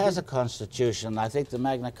constitution. Oh, it has a constitution. I think the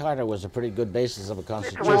Magna Carta was a pretty good basis of a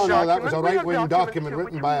constitution. No, that was a right-wing document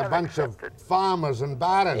written by a bunch of farmers and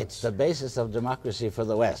barons. It's the basis of democracy for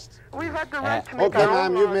the West. We've had the right to make Okay, our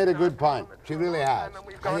ma'am, own you've laws made a in good our point. She really has.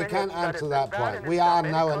 And you can't answer that point. and We it's are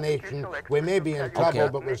done. now Any a nation. constitutional We may be in experts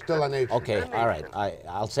trouble, but we're still a nation. Okay, all right.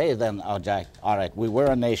 I'll say it then, Jack. All right, we were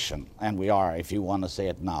a nation, and we are, if you want to say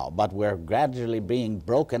it now. But we're gradually being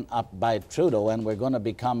broken up by Trudeau, and we're going to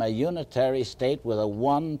become a unitary state with a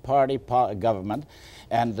one-party government.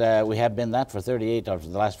 And we have been that for 38 of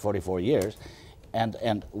the last 44 years.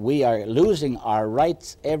 And we are losing our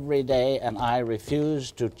rights every day, and I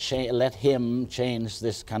refuse to let him change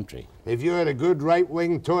this country. If you had a good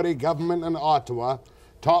right-wing Tory government in Ottawa,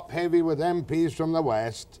 top-heavy with MPs from the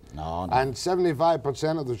West, and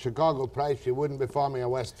 75% of the Chicago price, you wouldn't be forming a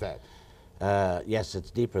West Fed. Yes,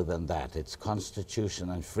 it's deeper than that. It's constitution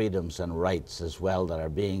and freedoms and rights as well that are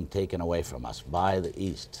being taken away from us by the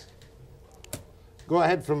East. Go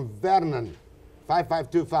ahead from Vernon,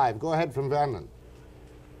 5525. Go ahead from Vernon.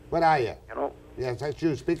 Where are you? Hello. Yes, that's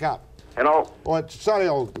you. Speak up. Hello. Oh, sorry,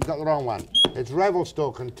 got the wrong one. It's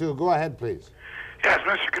Revelstoken, too. Go ahead, please. Yes,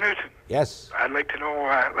 Mr. Knudson. Yes. I'd like to know,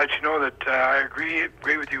 let you know that I agree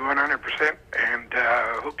with you 100%, and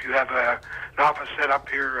hope you have an office set up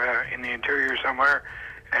here in the interior somewhere.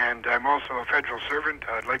 And I'm also a federal servant.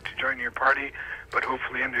 I'd like to join your party, but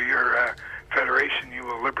hopefully under your federation you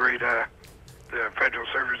will liberate the federal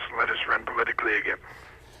servants and let us run politically again.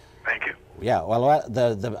 Thank you. Yeah, well,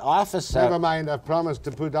 the office... Never mind, I've promised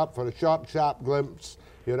to put up for a short, sharp glimpse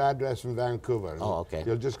your address in Vancouver. Oh, okay.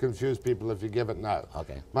 You'll just confuse people if you give it now.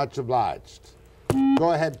 Okay. Much obliged.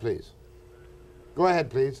 Go ahead, please. Go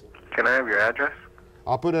ahead, please. Can I have your address?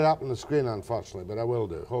 I'll put it up on the screen, unfortunately, but I will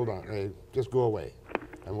do. Hold on. Hey, just go away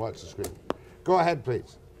and watch the screen. Go ahead,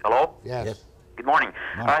 please. Hello? Yes. Good morning.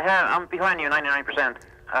 I'm behind you 99%.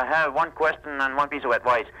 I have one question and one piece of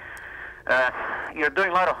advice. You're doing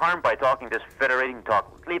a lot of harm by talking this federating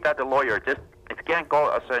talk. Leave that to lawyer. Just if you can't call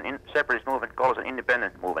us a separatist movement, call us an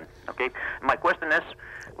independent movement. Okay. My question is,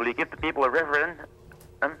 will you give the people a referendum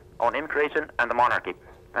on immigration and the monarchy?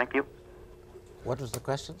 Thank you. What was the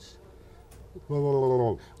questions? He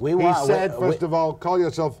said, first of all, call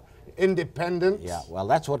yourself independent. Yeah, well,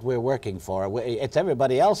 that's what we're working for. It's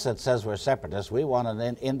everybody else that says we're separatists. We want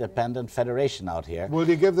an independent federation out here. Will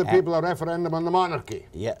you give the people a referendum on the monarchy?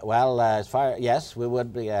 Yeah, well, yes, we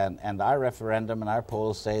would be, and our referendum and our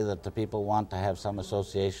polls say that the people want to have some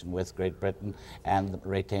association with Great Britain and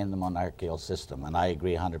retain the monarchical system, and I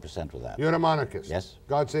agree 100% with that. You're a monarchist? Yes.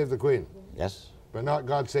 God save the Queen? Yes. But not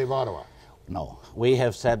God save Ottawa? No. We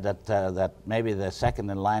have said that that maybe the second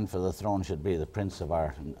in line for the throne should be the prince of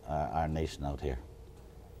our nation out here.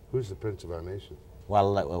 Who's the prince of our nation?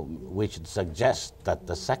 Well, we should suggest that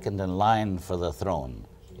the second in line for the throne,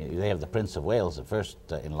 they have the Prince of Wales, the first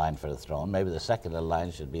in line for the throne. Maybe the second in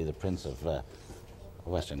line should be the Prince of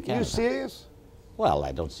Western Canada. Are you serious? Well,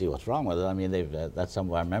 I don't see what's wrong with it. I mean, that's some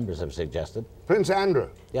of our members have suggested. Prince Andrew?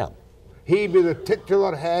 Yeah. He be the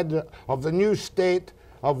titular head of the new state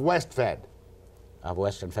of Westfed. Of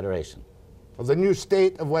Western Federation. Of the new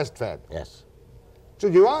state of Westfed. Yes. So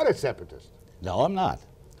you are a separatist? No, I'm not.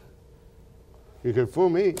 You can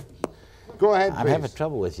fool me. Go ahead, I'm please. having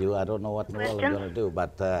trouble with you. I don't know what in the world I'm going to do,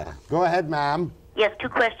 but... Go ahead, ma'am. Yes, two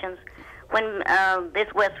questions. When this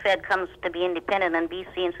Westfed comes to be independent and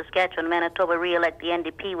BC and Saskatchewan and Manitoba re-elect the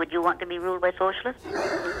NDP, would you want to be ruled by socialists?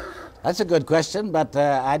 That's a good question, but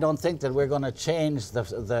I don't think that we're going to change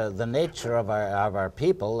the nature of our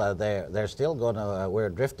people. They're still going to. We're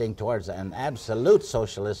drifting towards an absolute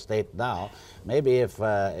socialist state now. Maybe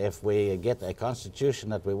if we get a constitution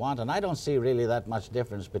that we want, and I don't see really that much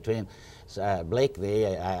difference between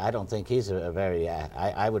Blakeney. I don't think he's a very.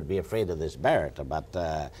 I would be afraid of this Barrett, but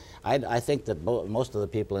I think that most of the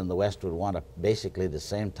people in the West would want basically the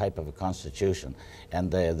same type of a constitution, and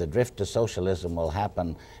the drift to socialism will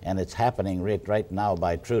happen, and it's happening right now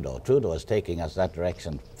by Trudeau. Trudeau is taking us that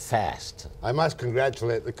direction fast. I must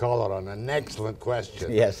congratulate the caller on an excellent question.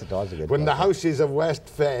 Yes, it was a good When question. the houses of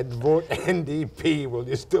Westfed vote NDP, will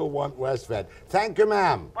you still want Westfed? Thank you,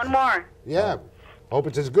 ma'am. One more. Yeah. Hope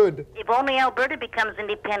it's as good. If only Alberta becomes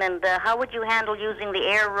independent, how would you handle using the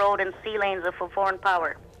air, road, and sea lanes for foreign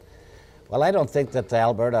power? Well, I don't think that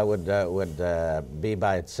Alberta would be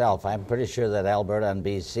by itself. I'm pretty sure that Alberta and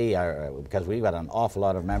BC are, because we've got an awful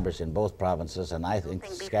lot of members in both provinces, and I think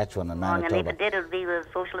Saskatchewan and Manitoba. And if it did, it would be the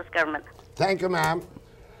socialist government. Thank you, ma'am.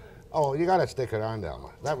 Oh, you got to stick around,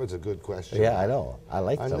 Elmer. That was a good question. Yeah, I know. I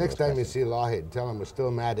like that. Next time you see Lougheed, tell him we're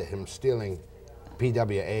still mad at him stealing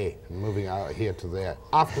PWA and moving out here to there.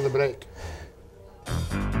 After the break.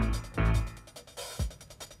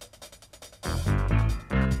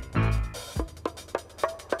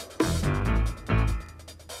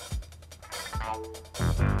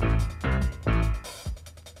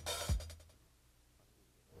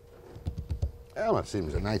 Elmer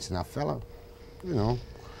seems a nice enough fellow, you know.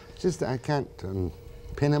 Just I can't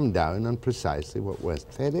pin him down on precisely what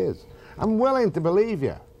WestFed is. I'm willing to believe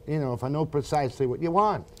you, you know, if I know precisely what you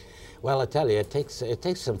want. Well, I tell you, it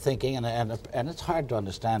takes some thinking, and it's hard to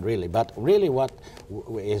understand, really. But really what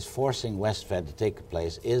is forcing WestFed to take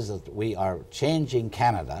place is that we are changing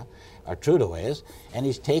Canada, or Trudeau is, and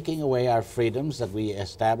he's taking away our freedoms that we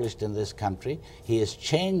established in this country. He is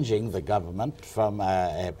changing the government from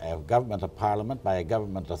a government of Parliament by a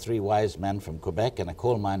government of three wise men from Quebec and a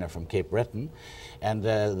coal miner from Cape Breton. And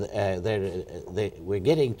we're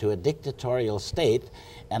getting to a dictatorial state,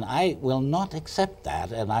 and I will not accept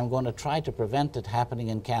that, and I'm going to try to prevent it happening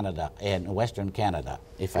in Canada, in Western Canada,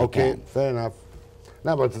 if I can. Okay, fair enough.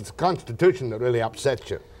 No, but it's the Constitution that really upsets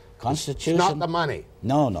you. Constitution? It's not the money.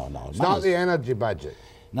 No. It's not the energy budget.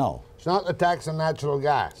 No. It's not the tax on natural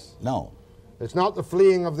gas. No. It's not the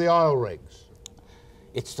fleeing of the oil rigs.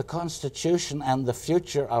 It's the Constitution and the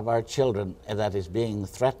future of our children that is being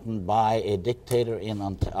threatened by a dictator in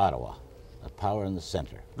Ottawa, a power in the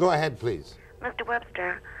center. Go ahead, please. Mr.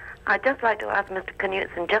 Webster, I'd just like to ask Mr.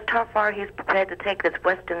 Knudson just how far he's prepared to take this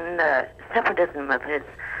Western separatism of his.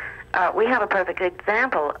 We have a perfect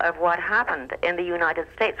example of what happened in the United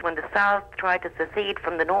States when the South tried to secede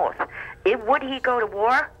from the North. Would he go to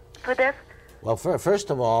war for this? Well,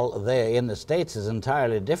 first of all, in the States is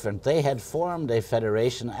entirely different. They had formed a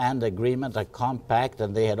federation and agreement, a compact,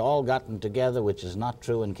 and they had all gotten together, which is not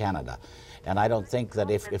true in Canada. And I don't think that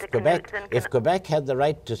if Quebec had the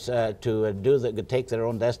right to take their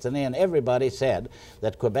own destiny, and everybody said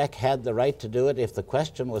that Quebec had the right to do it if the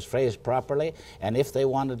question was phrased properly, and if they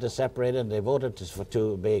wanted to separate and they voted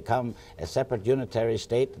to become a separate unitary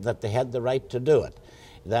state, that they had the right to do it.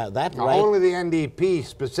 That right. Only the NDP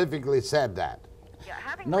specifically said that.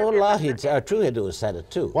 No, Trudeau said it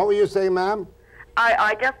too. What were you saying, ma'am?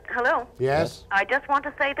 Hello? Yes? I just want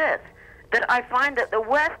to say this, that I find that the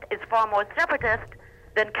West is far more separatist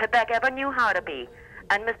than Quebec ever knew how to be.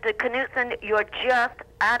 And Mr. Knudson, you're just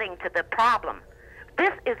adding to the problem.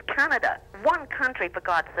 This is Canada, one country, for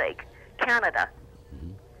God's sake, Canada.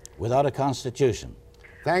 Without a constitution.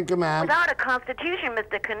 Thank you, ma'am. Without a constitution,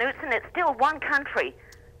 Mr. Knudson, it's still one country.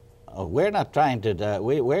 Oh, we're not trying to,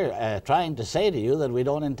 we're trying to say to you that we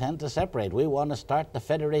don't intend to separate. We want to start the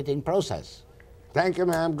federating process. Thank you,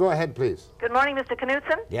 ma'am. Go ahead, please. Good morning, Mr.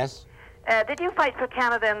 Knudson. Yes? Did you fight for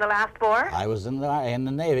Canada in the last war? I was in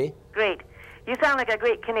the Navy. Great. You sound like a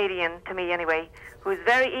great Canadian to me anyway, who's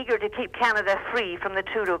very eager to keep Canada free from the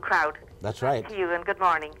Trudeau crowd. That's right. To you, and good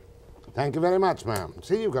morning. Thank you very much, ma'am.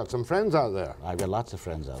 See, you've got some friends out there. I've got lots of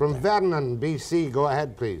friends out From there. Vernon, BC. Go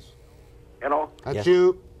ahead, please. You know? That's Yes.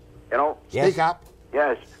 you. You know? Speak up.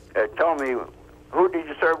 Yes. Tell me, who did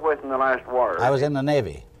you serve with in the last war? I was in the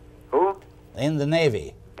Navy. Who? In the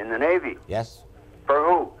Navy. In the Navy? Yes. For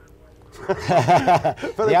who? For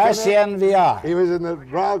the RCNVR. He was in the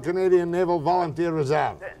Royal Canadian Naval Volunteer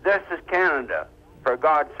Reserve. This is Canada, for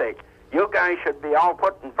God's sake. You guys should be all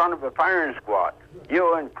put in front of a firing squad.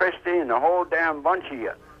 You and Christie and the whole damn bunch of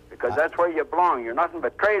you. Because that's where you belong. You're nothing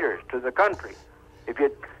but traitors to the country. It's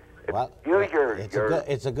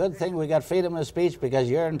a good thing we got freedom of speech, because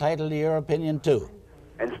you're entitled to your opinion too.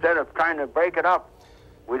 Instead of trying to break it up,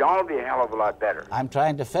 we'd all be a hell of a lot better. I'm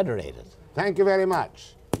trying to federate it. Thank you very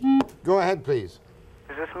much. Go ahead, please.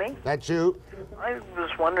 Is this me? That's you. I was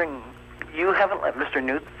wondering, you haven't let Mr.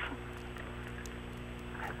 Knudson...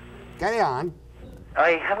 Carry on.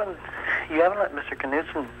 You haven't let Mr.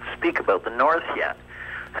 Knudson speak about the North yet.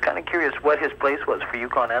 I was kind of curious what his place was for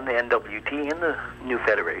Yukon and the NWT in the new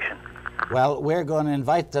federation. Well, we're going to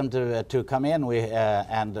invite them to come in,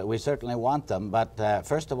 and we certainly want them. But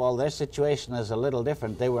first of all, their situation is a little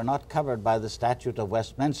different. They were not covered by the Statute of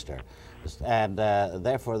Westminster, and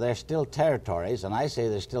therefore they're still territories. And I say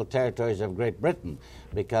they're still territories of Great Britain,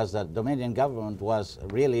 because the Dominion government was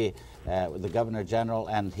really the Governor General,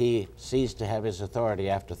 and he ceased to have his authority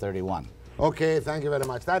after 31. Okay, thank you very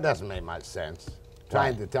much. That doesn't make much sense.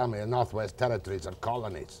 Trying to tell me the Northwest Territories are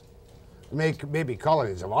colonies. Maybe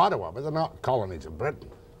colonies of Ottawa, but they're not colonies of Britain.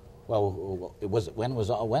 Well, when was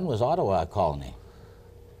Ottawa a colony?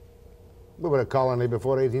 We were a colony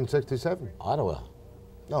before 1867. Ottawa?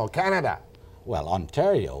 No, Canada. Well,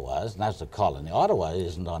 Ontario was, and that's a colony. Ottawa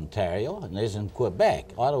isn't Ontario, and isn't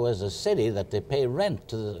Quebec. Ottawa is a city that they pay rent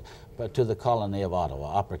to the colony of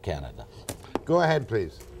Ottawa, Upper Canada. Go ahead,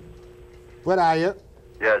 please. Where are you?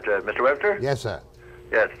 Yes, Mr. Webster? Yes, sir.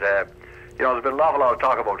 Yes, you know, there's been an awful lot of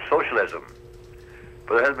talk about socialism,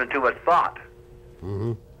 but there hasn't been too much thought.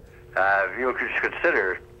 Mm-hmm. If you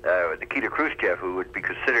consider Nikita Khrushchev, who would be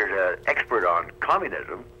considered an expert on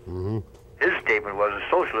communism, Mm-hmm. his statement was a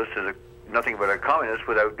socialist is nothing but a communist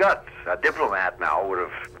without guts. A diplomat now would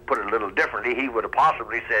have put it a little differently. He would have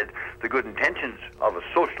possibly said the good intentions of a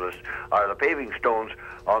socialist are the paving stones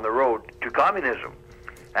on the road to communism.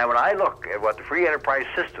 And when I look at what the free enterprise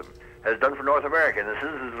system has done for North America and the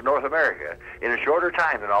citizens of North America in a shorter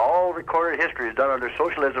time than all recorded history is done under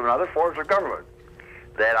socialism and other forms of government,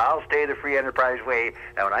 then I'll stay the free enterprise way.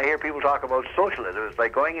 And when I hear people talk about socialism, it's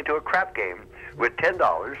like going into a crap game with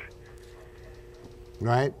 $10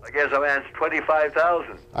 Right. against a man's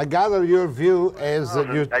 $25,000. I gather your view is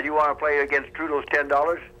that you... And you want to play against Trudeau's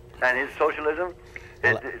 $10 and his socialism?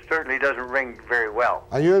 It certainly doesn't ring very well.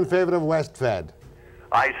 Are you in favor of WestFed?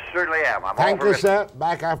 I certainly am. I'm Thank all you, for sir.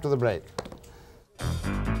 Back after the break.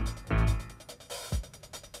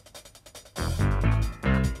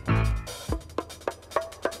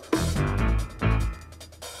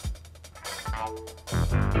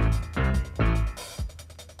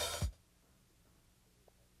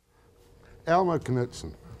 Elmer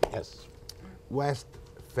Knudson. Yes. West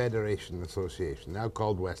Federation Association, now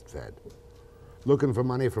called WestFed. Looking for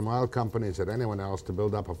money from oil companies or anyone else to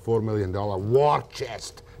build up a $4 million war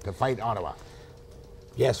chest to fight Ottawa.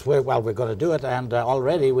 Yes, we're going to do it, and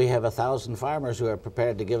already we have 1,000 farmers who are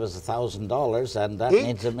prepared to give us $1,000, and that Each?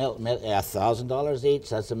 means $1,000 each.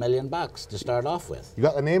 That's $1 million to start off with. You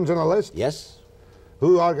got the names on the list? Yes.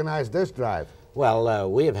 Who organized this drive? Well,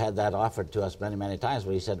 we have had that offered to us many, many times.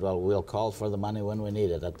 We said, well, we'll call for the money when we need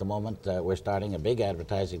it. At the moment, we're starting a big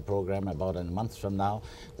advertising program about a month from now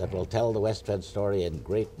that will tell the WestFed story in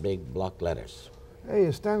great big block letters. Hey,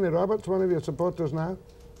 is Stanley Roberts one of your supporters now?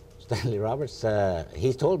 Stanley Roberts,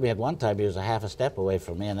 he told me at one time he was a half a step away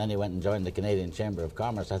from me, and then he went and joined the Canadian Chamber of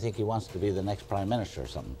Commerce. I think he wants to be the next Prime Minister or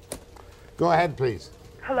something. Go ahead, please.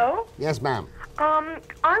 Hello? Yes, ma'am. I'm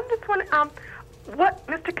just wondering, what,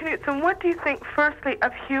 Mr. Knudson, what do you think, firstly,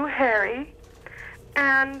 of Hugh Harry?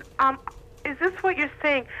 And is this what you're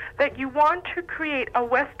saying, that you want to create a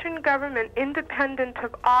Western government independent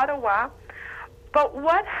of Ottawa, but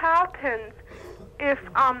what happens if,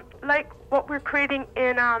 like what we're creating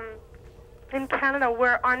in Canada,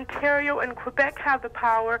 where Ontario and Quebec have the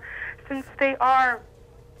power, since they are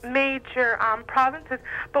major provinces,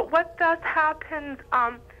 but what does happen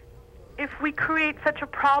if we create such a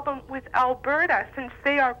problem with Alberta, since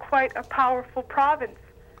they are quite a powerful province?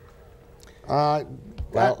 Well,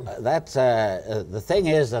 that's the thing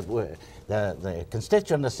is that the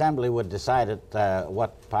Constituent Assembly would decide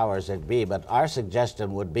what powers it be, but our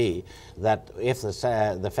suggestion would be that if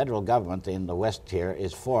the federal government in the West here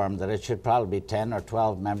is formed, that it should probably be 10 or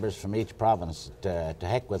 12 members from each province, to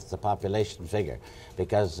heck with the population figure,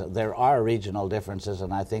 because there are regional differences,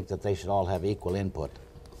 and I think that they should all have equal input.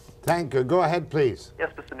 Thank you. Go ahead, please.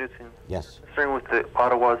 Yes, Mr. Knudson. Yes. Starting with the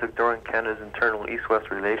Ottawa's ignoring Canada's internal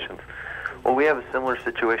East-West relations. Well, we have a similar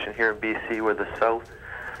situation here in BC, where the South,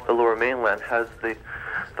 the Lower Mainland, has the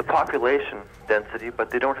population density,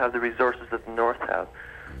 but they don't have the resources that the North have.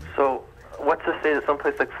 So what's to say that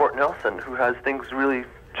someplace like Fort Nelson, who has things really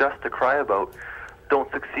just to cry about, don't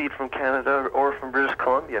succeed from Canada or from British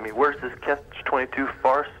Columbia? I mean, where's this catch-22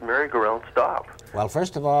 farce merry-go-round stop? Well,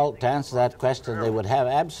 first of all, to answer that question, they would have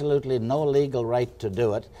absolutely no legal right to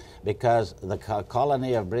do it, because the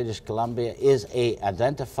colony of British Columbia is a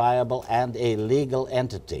identifiable and a legal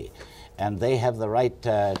entity, and they have the right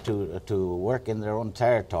to work in their own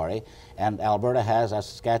territory, and Alberta has, as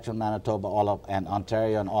Saskatchewan, Manitoba, and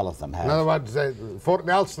Ontario, and all of them have. In other words, Fort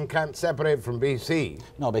Nelson can't separate from BC.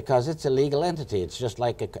 No, because it's a legal entity. It's just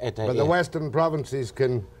like but the Western provinces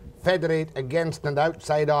can federate against and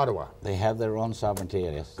outside Ottawa. They have their own sovereignty,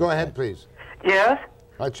 yes. Go ahead, please. Yes?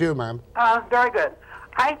 That's you, ma'am. Very good.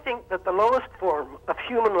 I think that the lowest form of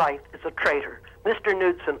human life is a traitor. Mr.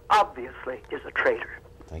 Knudson obviously is a traitor.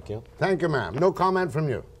 Thank you. Thank you, ma'am. No comment from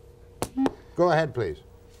you. Go ahead, please.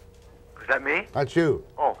 Is that me? That's you.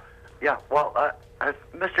 Oh, yeah. Well, has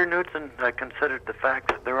Mr. Knudson considered the fact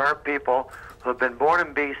that there are people who have been born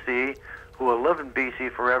in BC, who will live in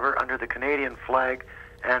BC forever under the Canadian flag,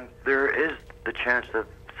 and there is the chance of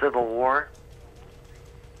civil war?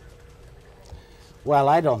 Well,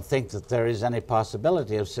 I don't think that there is any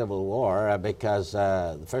possibility of civil war because,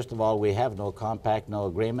 first of all, we have no compact, no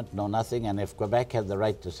agreement, no nothing. And if Quebec had the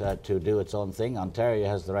right to do its own thing, Ontario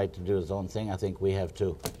has the right to do its own thing. I think we have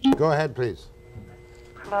too. Go ahead, please.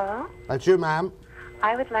 Hello? That's you, ma'am.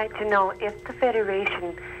 I would like to know if the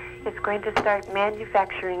Federation is going to start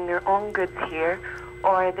manufacturing their own goods here,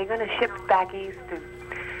 or are they going to ship back east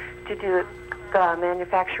to do the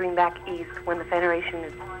manufacturing back east when the Federation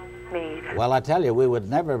is made? Well, I tell you, we'd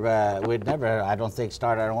never, I don't think,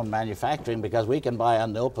 start our own manufacturing because we can buy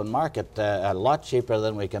on the open market a lot cheaper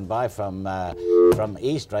than we can buy from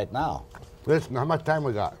east right now. Listen, how much time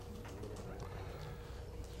we got?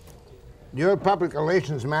 Your public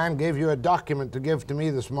relations man gave you a document to give to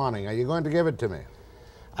me this morning. Are you going to give it to me?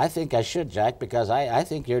 I think I should, Jack, because I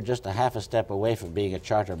think you're just a half a step away from being a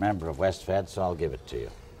charter member of WestFed, so I'll give it to you.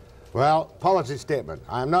 Well, policy statement.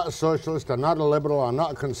 I'm not a socialist, I'm not a liberal, I'm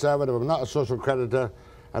not a conservative, I'm not a social creditor,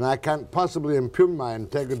 and I can't possibly impugn my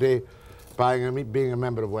integrity by being a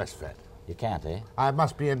member of WestFed. You can't, eh? I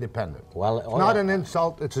must be independent. Well, it's not an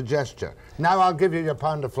insult, it's a gesture. Now I'll give you your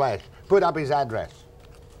pound of flesh. Put up his address.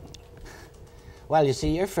 Well, you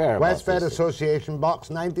see, you're fair about WestFed this. Association, Box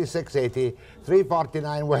 9680,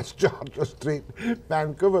 349 West Georgia Street,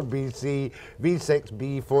 Vancouver, BC,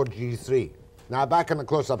 V6B4G3. Now, back in the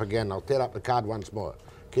close-up again. I'll tear up the card once more,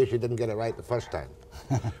 in case you didn't get it right the first time.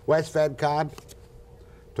 WestFed card,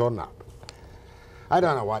 torn up. I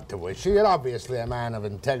don't know what to wish you. You're obviously a man of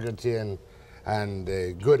integrity and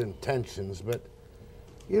good intentions, but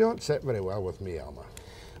you don't sit very well with me, Elmer.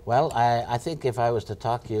 Well, I think if I was to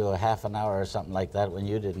talk to you a half an hour or something like that when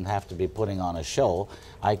you didn't have to be putting on a show,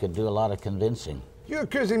 I could do a lot of convincing. You're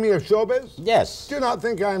accusing me of showbiz? Yes. Do you not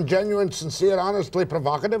think I'm genuine, sincere, honestly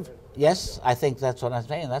provocative? Yes, I think that's what I'm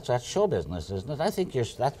saying. That's show business, isn't it? I think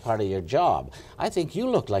that's part of your job. I think you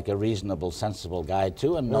look like a reasonable, sensible guy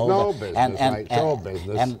too, and know no that, business, show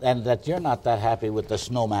business, and that you're not that happy with the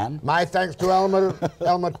snowman. My thanks to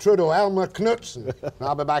Elmer Trudeau, Elmer Knudson.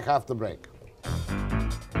 I'll be back after the break.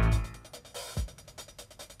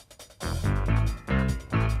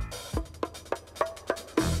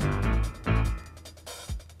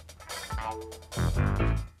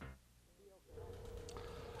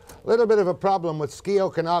 Little bit of a problem with Ski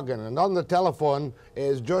Okanagan, and on the telephone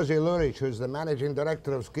is Josie Lurich, who's the managing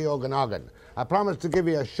director of Ski Okanagan. I promised to give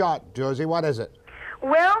you a shot, Josie. What is it?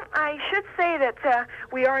 Well, I should say that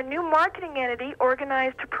we are a new marketing entity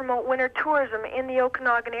organized to promote winter tourism in the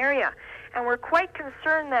Okanagan area, and we're quite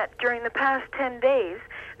concerned that during the past 10 days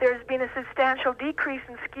there's been a substantial decrease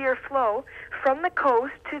in skier flow from the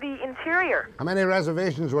coast to the interior. How many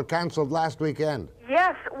reservations were cancelled last weekend?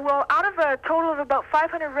 Yes, well, out of a total of about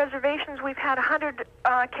 500 reservations, we've had 100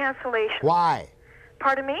 cancellations. Why?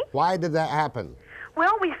 Pardon me? Why did that happen?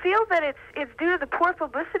 Well, we feel that it's due to the poor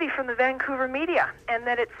publicity from the Vancouver media, and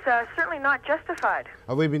that it's certainly not justified.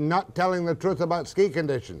 Have we been not telling the truth about ski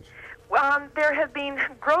conditions? There have been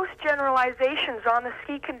gross generalizations on the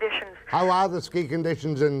ski conditions. How are the ski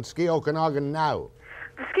conditions in Ski Okanagan now?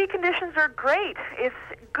 The ski conditions are great. It's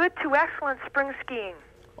good to excellent spring skiing.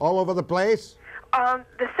 All over the place?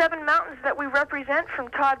 The 7 mountains that we represent, from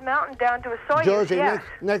Todd Mountain down to Osoyoos, Josie, yes.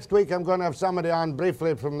 next week I'm going to have somebody on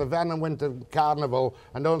briefly from the Vernon Winter Carnival,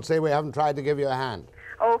 and don't say we haven't tried to give you a hand.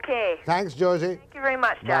 Okay. Thanks, Josie. Thank you very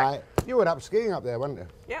much, Jack. Bye. You were up skiing up there, weren't you?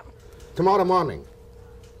 Yep. Tomorrow morning.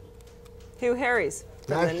 Hugh Harries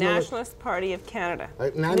from the Nationalist Party of Canada.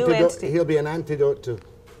 New entity. He'll be an antidote to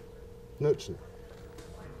Knudson.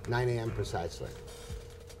 9 a.m. precisely.